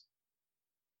wages.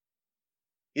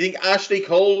 You think Ashley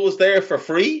Cole was there for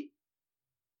free?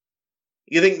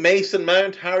 You think Mason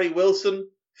Mount, Harry Wilson,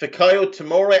 Fikayo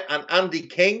Tomori and Andy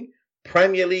King,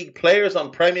 Premier League players on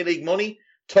Premier League money,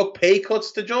 took pay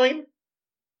cuts to join?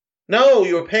 No,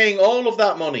 you were paying all of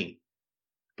that money.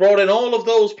 Brought in all of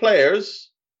those players.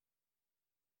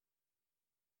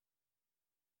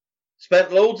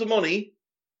 Spent loads of money.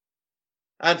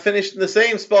 And finished in the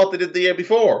same spot they did the year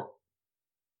before.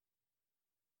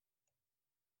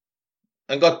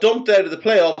 And got dumped out of the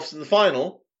playoffs in the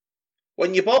final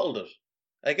when you bottled it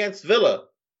against Villa,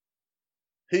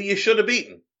 who you should have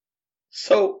beaten.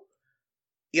 So,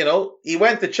 he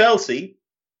went to Chelsea,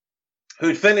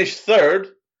 who'd finished third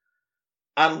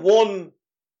and won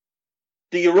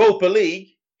the Europa League.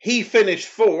 He finished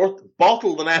fourth,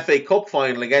 bottled an FA Cup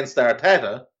final against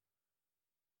Arteta,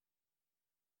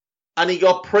 and he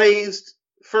got praised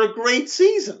for a great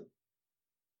season.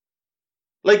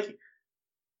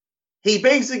 He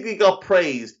basically got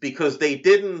praised because they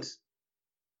didn't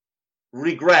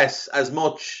regress as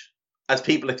much as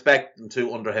people expect them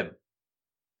to under him.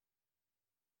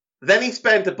 Then he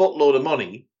spent a buttload of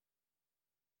money,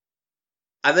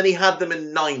 and then he had them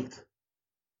in 9th,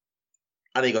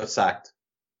 and he got sacked.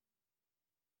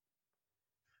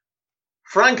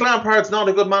 Frank Lampard's not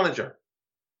a good manager.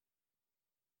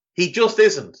 He just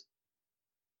isn't.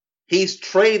 He's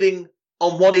trading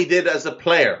on what he did as a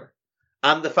player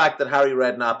and the fact that Harry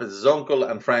Redknapp is his uncle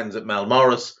and friends at Mel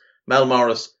Morris. Mel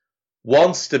Morris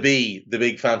wants to be the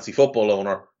big fancy football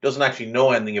owner, doesn't actually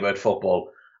know anything about football,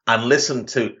 and listen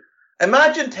to...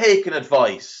 Imagine taking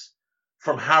advice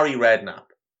from Harry Redknapp,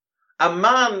 a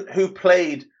man who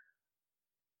played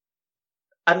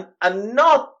and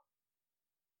not...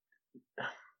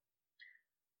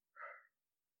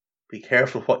 Be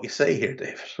careful what you say here,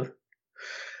 David.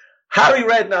 Harry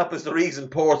Redknapp is the reason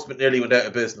Portsmouth nearly went out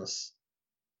of business.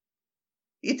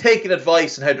 You taking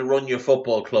advice on how to run your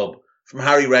football club from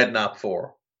Harry Redknapp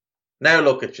for. Now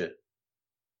look at you.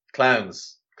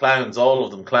 Clowns. Clowns, all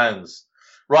of them clowns.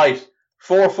 Right,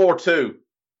 4-4-2.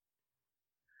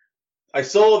 I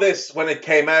saw this when it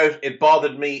came out. It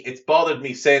bothered me. It's bothered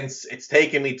me since. It's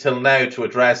taken me till now to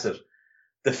address it.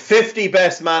 The 50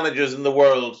 best managers in the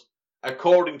world,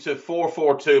 according to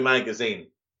 442 magazine.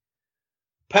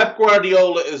 Pep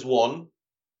Guardiola is one.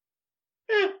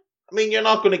 You're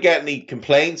not going to get any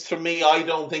complaints from me. I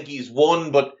don't think he's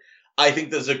one, but I think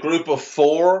there's a group of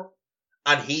 4,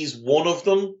 and he's one of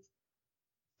them.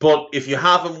 But if you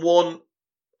have him one,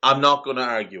 I'm not going to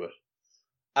argue it.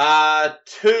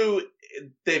 2,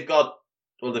 they've got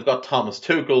Thomas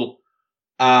Tuchel.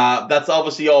 That's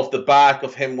obviously off the back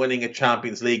of him winning a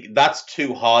Champions League. That's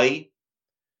too high.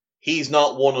 He's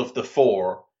not one of the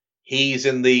 4. He's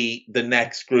in the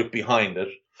next group behind it.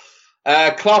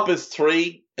 Klopp is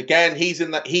 3. Again, he's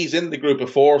in the group of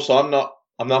 4, so I'm not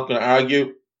going to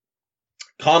argue.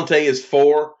 Conte is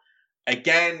 4.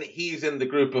 Again, he's in the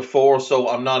group of 4, so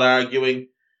I'm not arguing.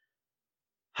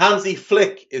 Hansi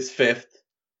Flick is 5th.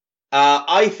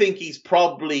 I think he's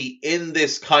probably in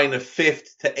this kind of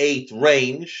 5th to 8th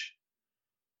range,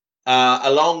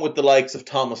 along with the likes of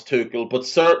Thomas Tuchel, but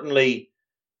certainly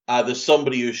there's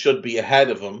somebody who should be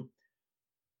ahead of him.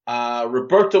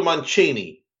 Roberto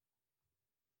Mancini.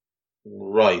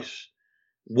 Right.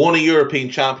 Won a European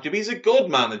Championship. He's a good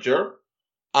manager,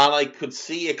 and I could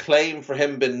see a claim for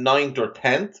him being 9th or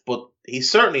 10th, but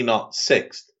he's certainly not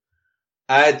 6th.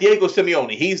 Diego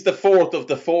Simeone. He's the 4th of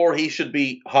the 4. He should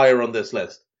be higher on this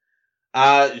list.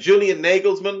 Julian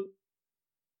Nagelsmann.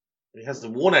 He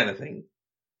hasn't won anything,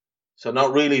 so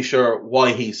not really sure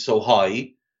why he's so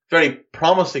high. Very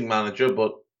promising manager,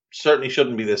 but certainly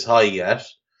shouldn't be this high yet.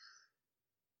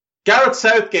 Gareth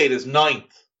Southgate is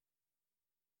 9th.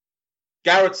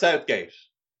 Gareth Southgate.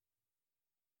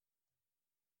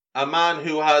 A man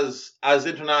who has, as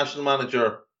international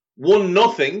manager, won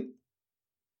nothing,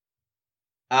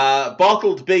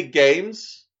 bottled big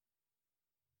games,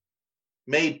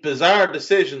 made bizarre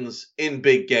decisions in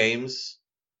big games,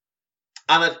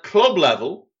 and at club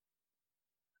level,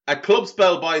 a club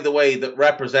spell, by the way, that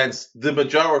represents the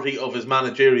majority of his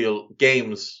managerial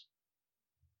games,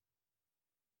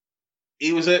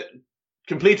 he was a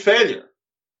complete failure.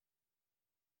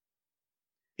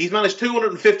 He's managed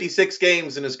 256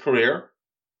 games in his career.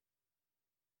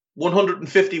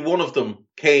 151 of them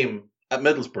came at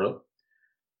Middlesbrough.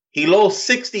 He lost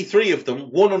 63 of them,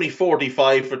 won only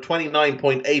 45 for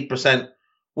 29.8%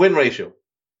 win ratio.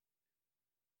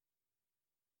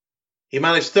 He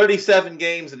managed 37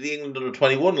 games at the England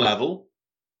under-21 level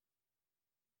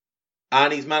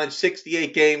And he's managed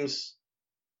 68 games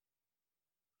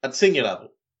at senior level.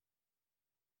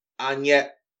 And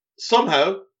yet,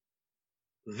 somehow,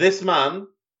 this man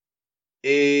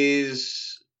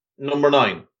is number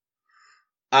 9.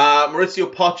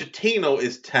 Mauricio Pochettino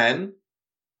is 10.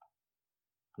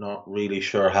 Not really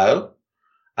sure how.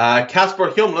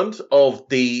 Kasper Hjulmand of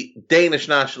the Danish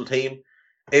national team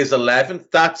is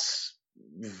 11th. That's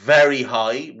very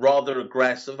high, rather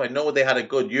aggressive. I know they had a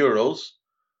good Euros,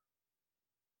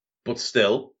 but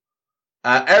still.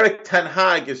 Erik ten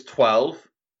Hag is 12.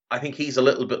 I think he's a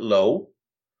little bit low.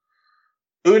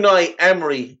 Unai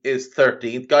Emery is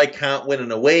 13th. Guy can't win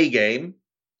an away game,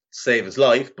 save his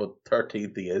life, but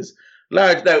 13th he is.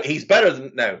 Now, he's better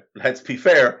than... Now, let's be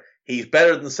fair. He's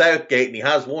better than Southgate, and he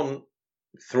has won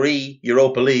 3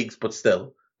 Europa Leagues, but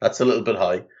still, that's a little bit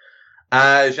high.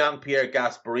 Jean-Pierre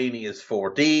Gasperini is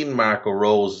 14. Marco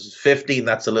Rose is 15.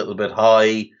 That's a little bit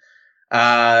high.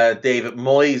 David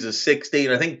Moyes is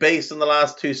 16. I think based on the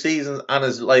last 2 seasons and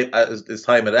his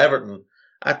time at Everton,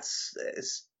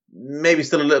 that's maybe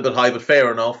still a little bit high, but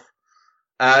fair enough.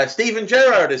 Steven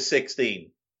Gerrard is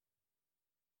 16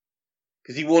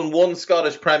 because he won 1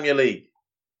 Scottish Premier League.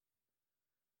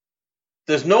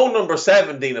 There's no number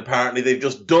 17, apparently. They've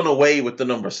just done away with the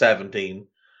number 17.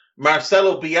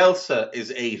 Marcelo Bielsa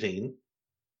is 18.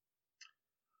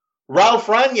 Ralf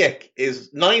Rangnick is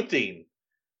 19.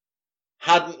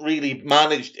 Hadn't really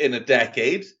managed in a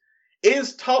decade.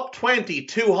 Is top 20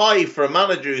 too high for a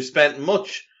manager who spent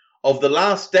much of the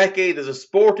last decade as a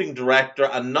sporting director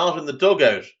and not in the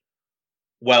dugout?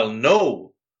 Well,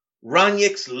 no.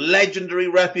 Rangnick's legendary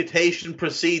reputation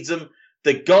precedes him.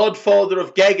 The godfather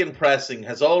of gegenpressing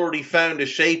has already found a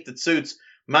shape that suits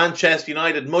Manchester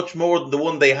United much more than the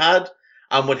one they had,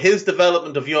 and with his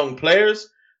development of young players,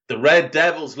 the Red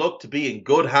Devils look to be in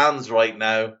good hands right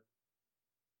now.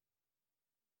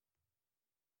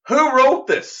 Who wrote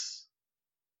this?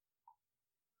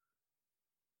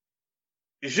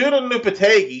 Julen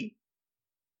Lopetegui,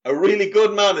 a really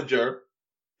good manager,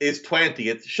 is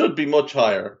 20th. Should be much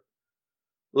higher.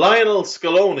 Lionel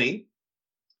Scaloni,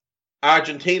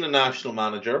 Argentina national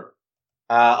manager,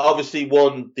 obviously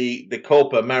won the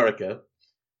Copa America.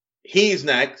 He's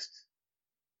next.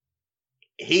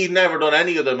 He's never done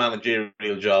any other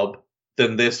managerial job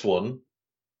than this one.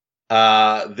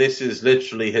 This is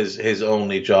literally his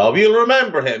only job. You'll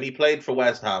remember him. He played for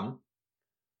West Ham.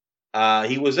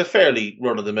 He was a fairly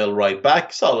run-of-the-mill right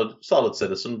back, solid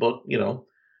citizen, but, you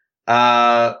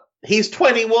know. He's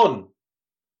 21,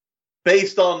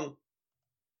 based on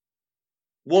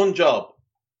one job.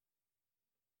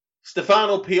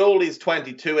 Stefano Pioli is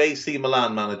 22, AC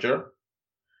Milan manager.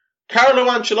 Carlo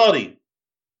Ancelotti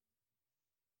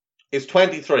is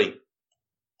 23.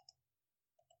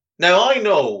 Now, I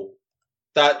know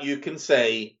that you can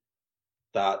say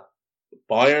that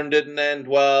Bayern didn't end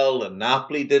well and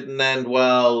Napoli didn't end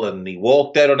well and he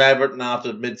walked out on Everton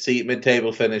after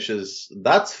mid-table finishes.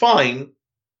 That's fine.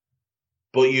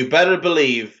 But you better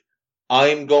believe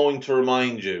I'm going to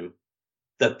remind you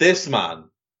that this man,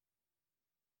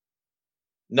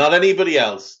 not anybody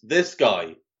else, this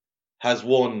guy has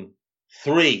won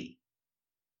 3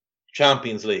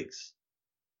 Champions Leagues.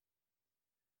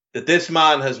 That this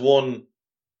man has won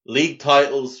league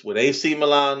titles with AC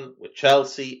Milan, with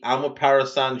Chelsea, and with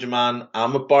Paris Saint-Germain,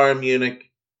 and with Bayern Munich.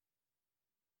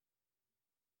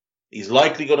 He's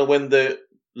likely going to win the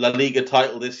La Liga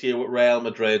title this year with Real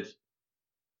Madrid.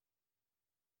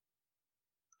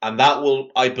 And that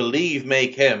will, I believe,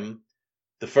 make him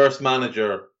the first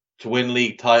manager to win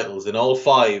league titles in all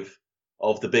 5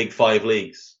 of the big 5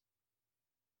 leagues.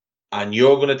 And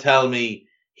you're going to tell me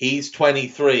he's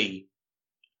 23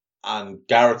 and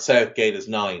Gareth Southgate is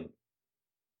 9.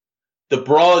 The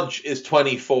Brodge is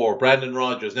 24, Brendan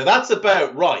Rodgers. Now, that's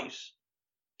about right.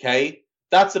 Okay?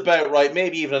 That's about right,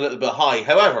 maybe even a little bit high.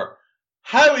 However,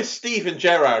 how is Steven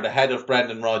Gerrard ahead of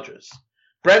Brendan Rodgers?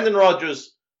 Brendan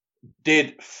Rodgers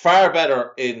did far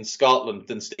better in Scotland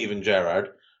than Steven Gerrard.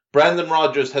 Brendan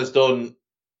Rodgers has done...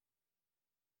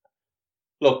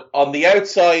 Look, on the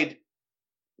outside,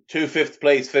 2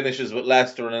 fifth-place finishes with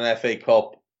Leicester in an FA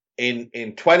Cup.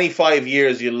 In 25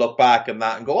 years, you'll look back on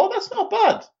that and go, oh, that's not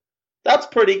bad. That's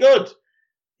pretty good.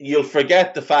 You'll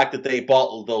forget the fact that they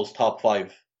bottled those top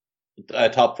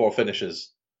 4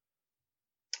 finishes.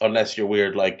 Unless you're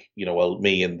weird like,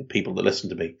 me and the people that listen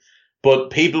to me.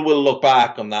 But people will look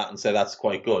back on that and say that's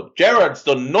quite good. Gerrard's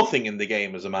done nothing in the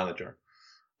game as a manager.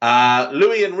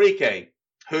 Luis Enrique,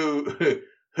 who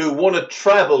won a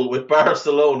treble with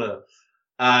Barcelona,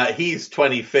 he's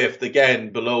 25th,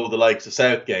 again, below the likes of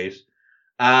Southgate.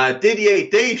 Didier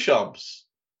Deschamps.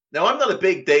 Now, I'm not a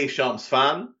big Deschamps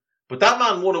fan, But that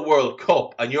man won a World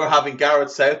Cup, and you're having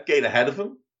Gareth Southgate ahead of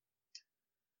him?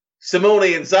 Simone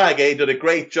Inzaghi did a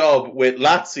great job with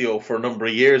Lazio for a number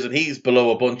of years, and he's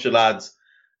below a bunch of lads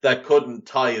that couldn't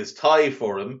tie his tie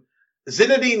for him.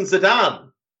 Zinedine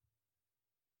Zidane,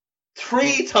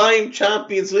 3-time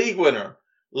Champions League winner,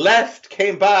 left,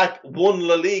 came back, won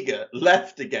La Liga,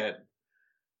 left again.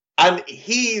 And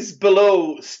he's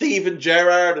below Steven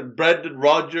Gerrard and Brendan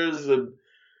Rodgers and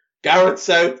Gareth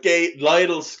Southgate,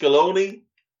 Lionel Scaloni.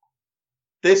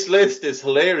 This list is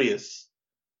hilarious.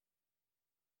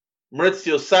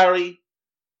 Maurizio Sarri.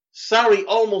 Sarri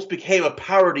almost became a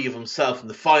parody of himself in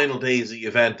the final days at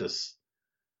Juventus.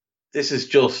 This is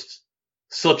just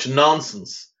such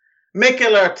nonsense.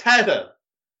 Mikel Arteta,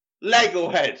 Lego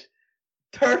head,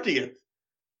 30th.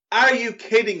 Are you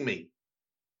kidding me?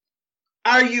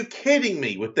 Are you kidding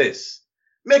me with this?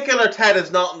 Mikel Arteta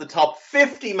is not in the top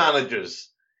 50 managers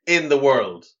in the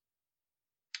world.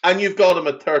 And you've got him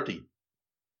at 30.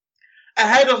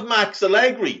 Ahead of Max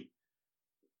Allegri,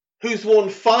 who's won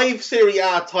 5 Serie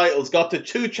A titles, got to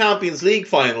 2 Champions League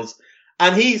finals,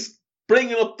 and he's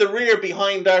bringing up the rear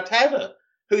behind Arteta,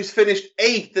 who's finished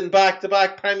 8th in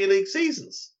back-to-back Premier League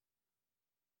seasons.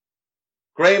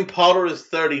 Graham Potter is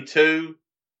 32.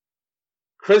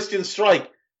 Christian Streich,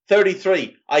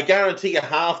 33. I guarantee you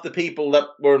half the people that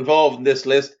were involved in this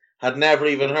list had never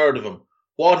even heard of him.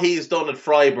 What he's done at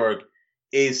Freiburg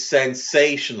is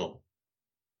sensational.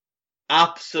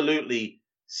 Absolutely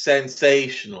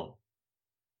sensational.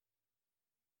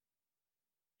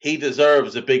 He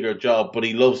deserves a bigger job, but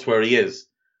he loves where he is.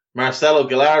 Marcelo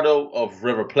Gallardo of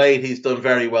River Plate, he's done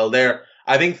very well there.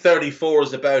 I think 34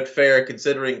 is about fair,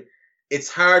 considering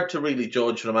it's hard to really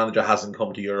judge when a manager hasn't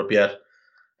come to Europe yet.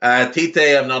 Tite,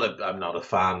 I'm not a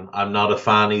fan. I'm not a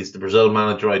fan. He's the Brazil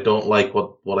manager. I don't like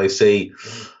what I see.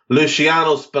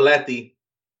 Luciano Spalletti.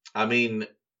 I mean,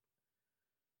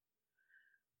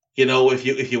 you know, if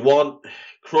you want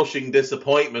crushing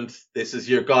disappointment, this is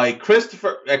your guy.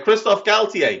 Christophe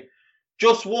Galtier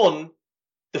just won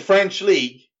the French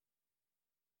league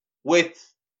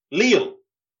with Lille,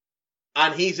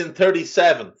 and he's in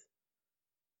 37th,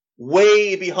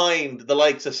 way behind the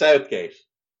likes of Southgate.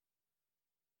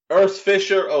 Urs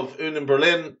Fischer of Union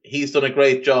Berlin, he's done a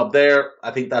great job there.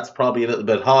 I think that's probably a little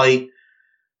bit high.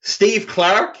 Steve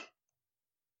Clarke.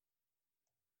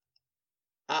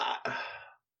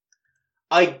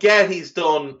 I get he's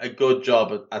done a good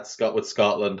job with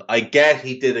Scotland. I get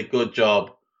he did a good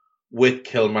job with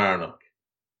Kilmarnock.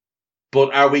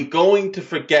 But are we going to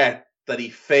forget that he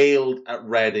failed at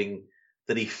Reading,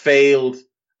 that he failed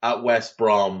at West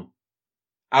Brom?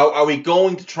 Are we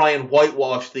going to try and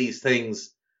whitewash these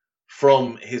things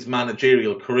from his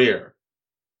managerial career?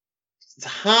 It's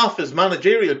half his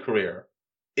managerial career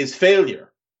is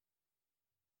failure.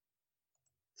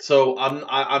 So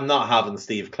I'm not having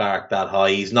Steve Clarke that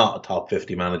high. He's not a top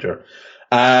 50 manager.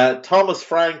 Thomas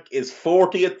Frank is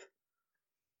 40th.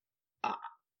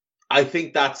 I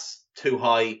think that's too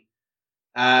high.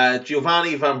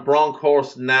 Giovanni van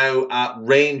Bronckhorst now at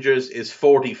Rangers is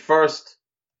 41st.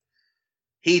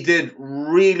 He did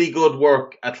really good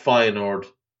work at Feyenoord.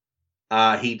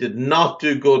 He did not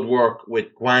do good work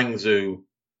with Guangzhou.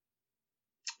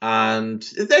 And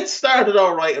it started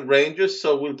all right at Rangers,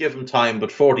 so we'll give him time, but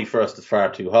 41st is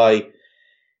far too high.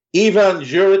 Ivan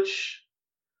Juric,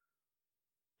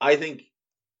 I think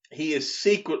he is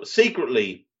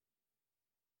secretly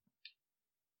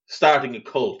starting a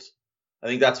cult. I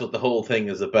think that's what the whole thing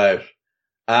is about.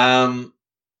 It's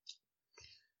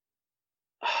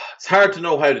hard to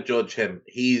know how to judge him.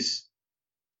 His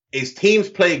teams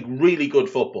play really good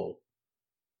football.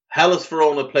 Hellas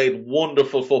Verona played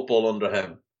wonderful football under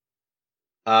him.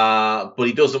 But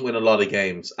he doesn't win a lot of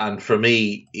games. And for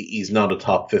me, he's not a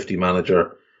top 50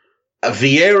 manager.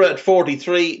 Vieira at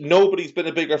 43. Nobody's been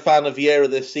a bigger fan of Vieira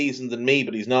this season than me,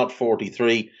 but he's not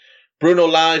 43. Bruno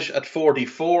Lage at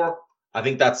 44. I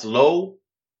think that's low,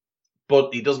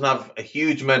 but he doesn't have a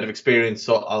huge amount of experience,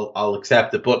 so I'll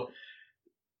accept it. But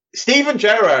Steven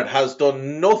Gerrard has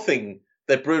done nothing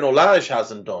that Bruno Lage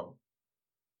hasn't done.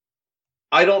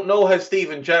 I don't know how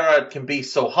Steven Gerrard can be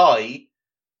so high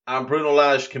and Bruno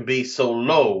Lage can be so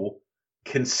low,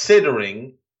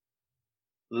 considering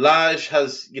Lage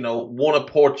has, won a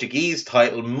Portuguese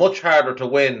title, much harder to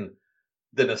win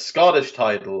than a Scottish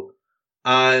title,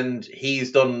 and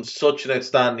he's done such an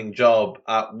outstanding job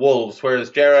at Wolves, whereas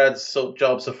Gerrard's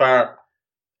job so far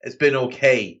has been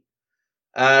okay.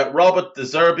 Robert De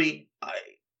Zerbi,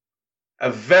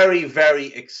 a very, very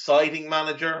exciting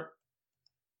manager.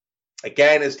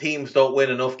 Again, his teams don't win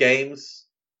enough games,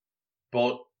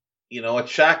 but at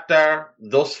Shakhtar,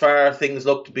 thus far, things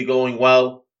look to be going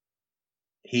well.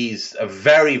 He's a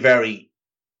very, very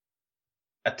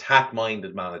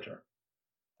attack-minded manager.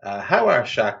 How are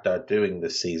Shakhtar doing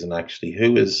this season, actually?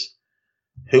 Who is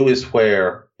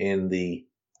where in the...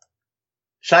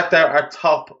 Shakhtar are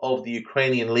top of the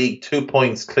Ukrainian league, 2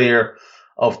 points clear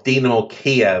of Dynamo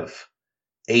Kiev,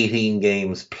 18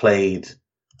 games played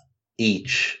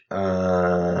each.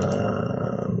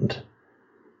 And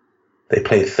they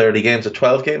play 30 games with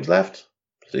 12 games left.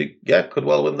 So, yeah, could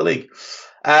well win the league.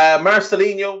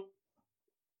 Marcelinho,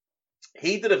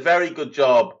 he did a very good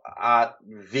job at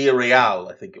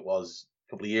Villarreal, I think it was,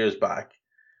 a couple of years back.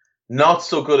 Not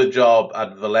so good a job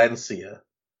at Valencia,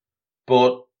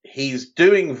 but he's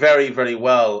doing very, very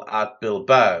well at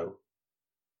Bilbao.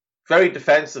 Very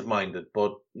defensive-minded,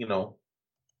 but, you know,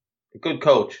 a good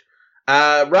coach.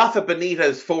 Rafa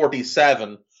Benitez,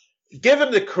 47.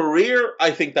 Given the career,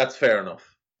 I think that's fair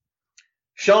enough.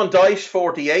 Sean Dyche,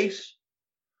 48.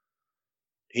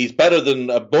 He's better than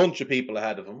a bunch of people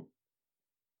ahead of him.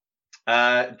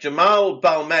 Jamal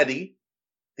Balmedi,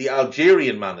 the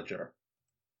Algerian manager.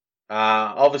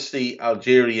 Obviously,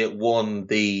 Algeria won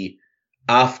the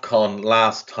AFCON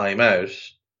last time out.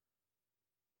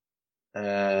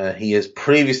 He has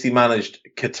previously managed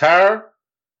Qatar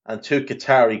and 2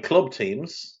 Qatari club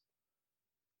teams.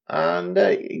 And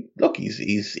look,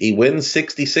 he wins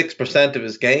 66% of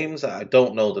his games. I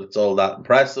don't know that it's all that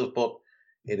impressive, but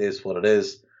it is what it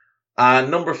is.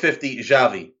 And number 50,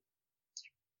 Xavi.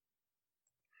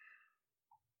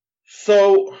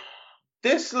 So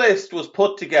this list was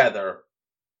put together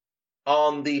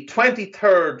on the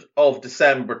 23rd of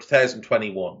December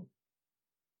 2021.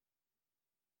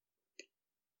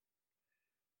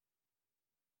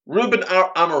 Ruben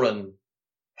Amorim,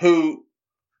 who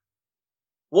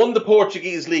won the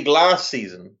Portuguese league last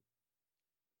season,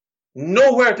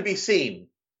 nowhere to be seen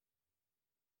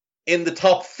in the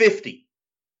top 50.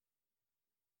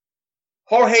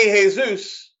 Jorge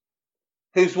Jesus,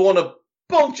 who's won a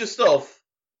bunch of stuff,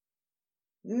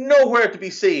 nowhere to be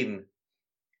seen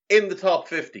in the top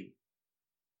 50.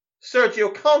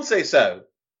 Sergio Conceição,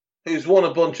 who's won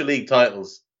a bunch of league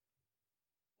titles,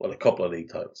 well, a couple of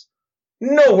league titles,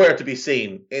 nowhere to be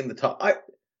seen in the top.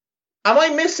 Am I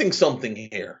missing something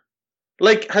here?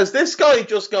 Like, has this guy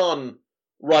just gone,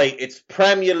 right, it's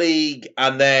Premier League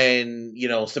and then, you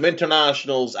know, some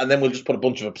internationals and then we'll just put a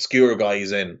bunch of obscure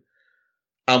guys in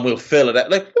and we'll fill it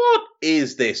out? Like, what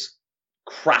is this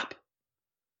crap?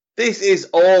 This is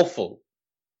awful.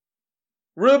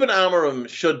 Ruben Amorim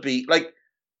should be, like,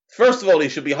 first of all, he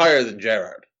should be higher than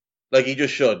Gerrard. Like, he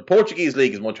just should. Portuguese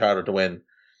league is much harder to win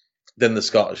than the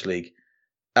Scottish league.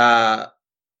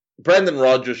 Brendan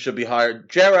Rodgers should be higher.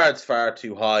 Gerrard's far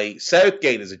too high.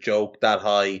 Southgate is a joke that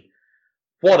high.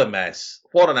 What a mess.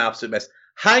 What an absolute mess.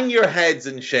 Hang your heads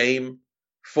in shame,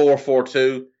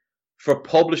 442, for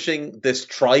publishing this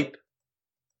tripe.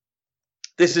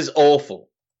 This is awful.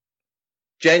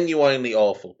 Genuinely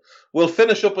awful. We'll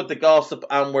finish up with the gossip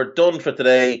and we're done for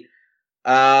today.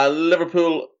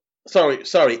 Aston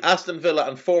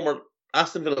Villa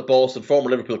boss and former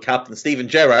Liverpool captain Steven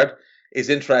Gerrard is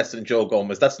interested in Joe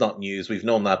Gomez. That's not news. We've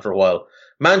known that for a while.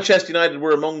 Manchester United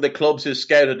were among the clubs who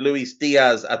scouted Luis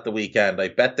Diaz at the weekend. I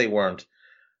bet they weren't.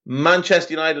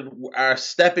 Manchester United are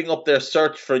stepping up their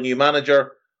search for a new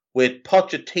manager with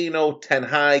Pochettino, Ten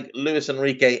Hag, Luis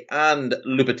Enrique and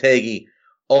Lopetegui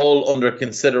all under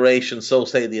consideration, so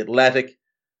say The Athletic.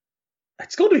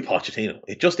 It's going to be Pochettino.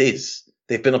 It just is.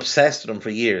 They've been obsessed with him for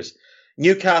years.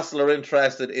 Newcastle are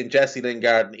interested in Jesse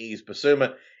Lingard and Yves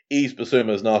Bissouma. Yves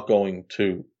Bissouma is not going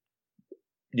to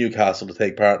Newcastle to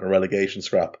take part in a relegation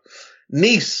scrap.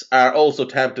 Nice are also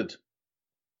tempted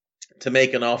to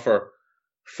make an offer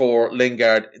for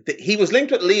Lingard. He was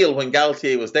linked with Lille when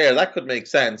Galtier was there. That could make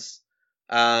sense.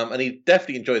 And he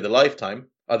definitely enjoyed the lifestyle.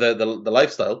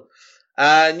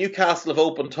 Newcastle have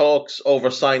opened talks over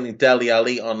signing Dele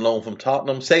Alli on loan from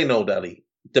Tottenham. Say no, Dele.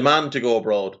 Demand to go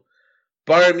abroad.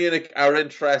 Bayern Munich are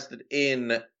interested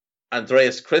in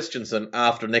Andreas Christensen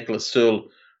after Nicolas Süle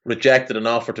rejected an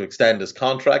offer to extend his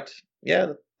contract.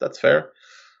 Yeah, that's fair.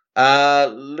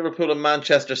 Liverpool and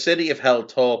Manchester City have held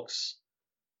talks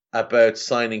about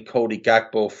signing Cody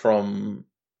Gakpo from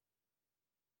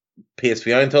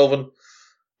PSV Eindhoven.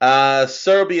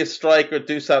 Serbia striker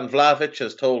Dusan Vlahovic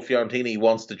has told Fiorentina he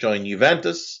wants to join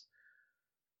Juventus.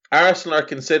 Arsenal are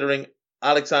considering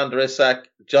Alexander Isak,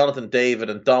 Jonathan David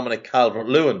and Dominic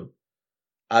Calvert-Lewin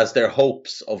as their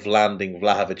hopes of landing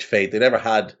Vlahovic fade. They never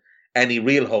had any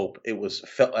real hope. It was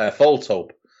false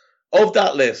hope. Of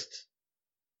that list,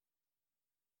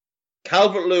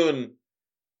 Calvert-Lewin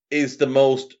is the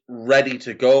most ready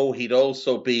to go. He'd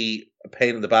also be a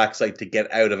pain in the backside to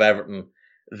get out of Everton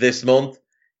this month.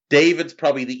 David's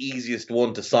probably the easiest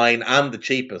one to sign and the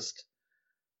cheapest.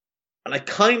 And I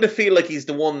kind of feel like he's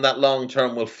the one that long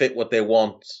term will fit what they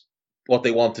want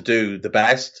to do the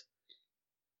best.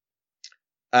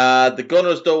 The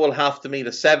Gunners, though, will have to meet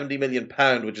a £70 million,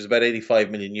 which is about €85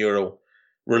 million,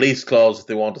 release clause if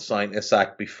they want to sign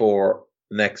Isak before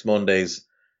next Monday's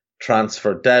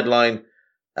transfer deadline.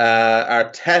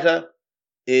 Arteta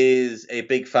is a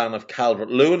big fan of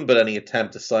Calvert-Lewin, but any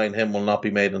attempt to sign him will not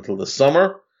be made until the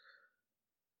summer.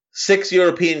 6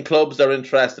 European clubs are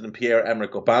interested in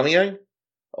Pierre-Emerick Aubameyang.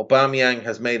 Aubameyang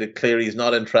has made it clear he's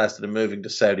not interested in moving to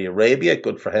Saudi Arabia.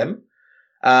 Good for him.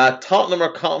 Tottenham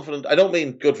are confident. I don't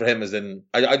mean good for him as in,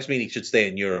 I just mean he should stay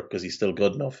in Europe because he's still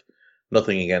good enough.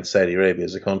 Nothing against Saudi Arabia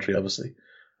as a country, obviously.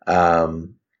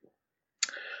 Tottenham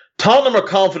are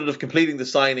confident of completing the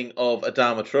signing of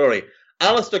Adama Traore.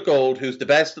 Alistair Gold, who's the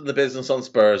best in the business on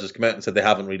Spurs, has come out and said they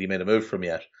haven't really made a move for him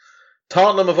yet.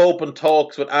 Tottenham have opened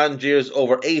talks with Angers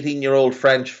over 18-year-old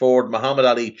French forward Mohamed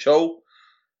Ali Cho.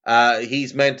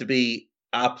 He's meant to be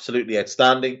absolutely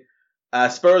outstanding.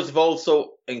 Spurs have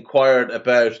also inquired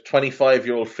about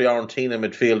 25-year-old Fiorentina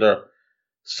midfielder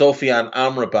Sofiane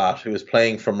Amrabat, who is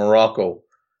playing for Morocco.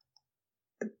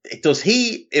 Does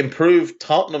he improve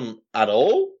Tottenham at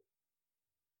all?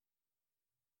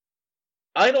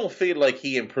 I don't feel like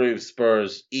he improves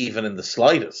Spurs even in the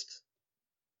slightest.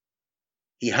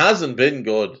 He hasn't been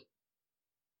good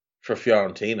for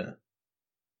Fiorentina.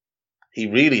 He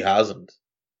really hasn't.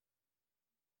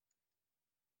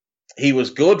 He was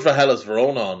good for Hellas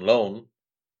Verona on loan,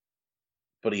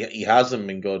 but he hasn't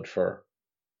been good for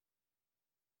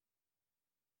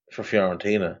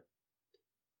Fiorentina.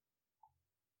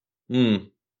 The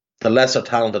lesser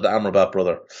talented Amrabat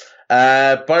brother.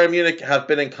 Bayern Munich have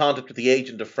been in contact with the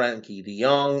agent of Frankie de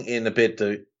Jong in a bid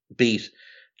to beat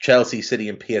Chelsea, City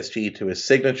and PSG to his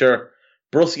signature.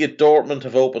 Borussia Dortmund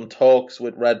have opened talks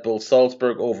with Red Bull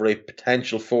Salzburg over a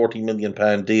potential £40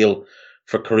 million deal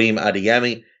for Karim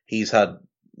Adeyemi. He's had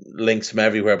links from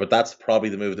everywhere, but that's probably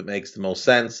the move that makes the most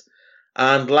sense.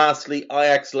 And lastly,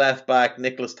 Ajax left-back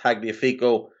Nicolas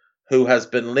Tagliafico, who has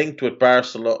been linked with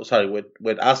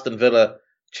with Aston Villa,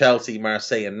 Chelsea,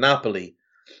 Marseille and Napoli,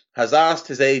 has asked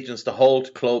his agents to hold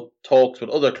talks with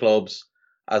other clubs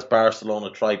as Barcelona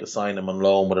try to sign him on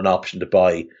loan with an option to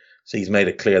buy. So he's made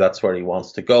it clear that's where he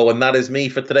wants to go. And that is me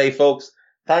for today, folks.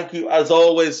 Thank you as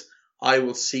always. I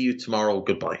will see you tomorrow.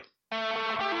 Goodbye.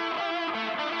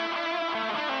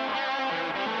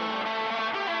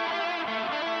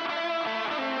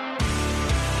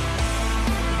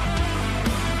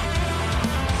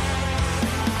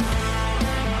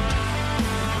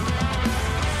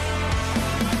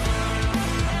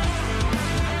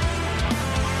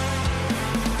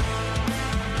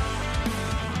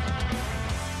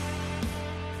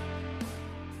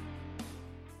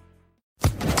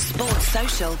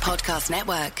 Podcast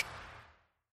Network.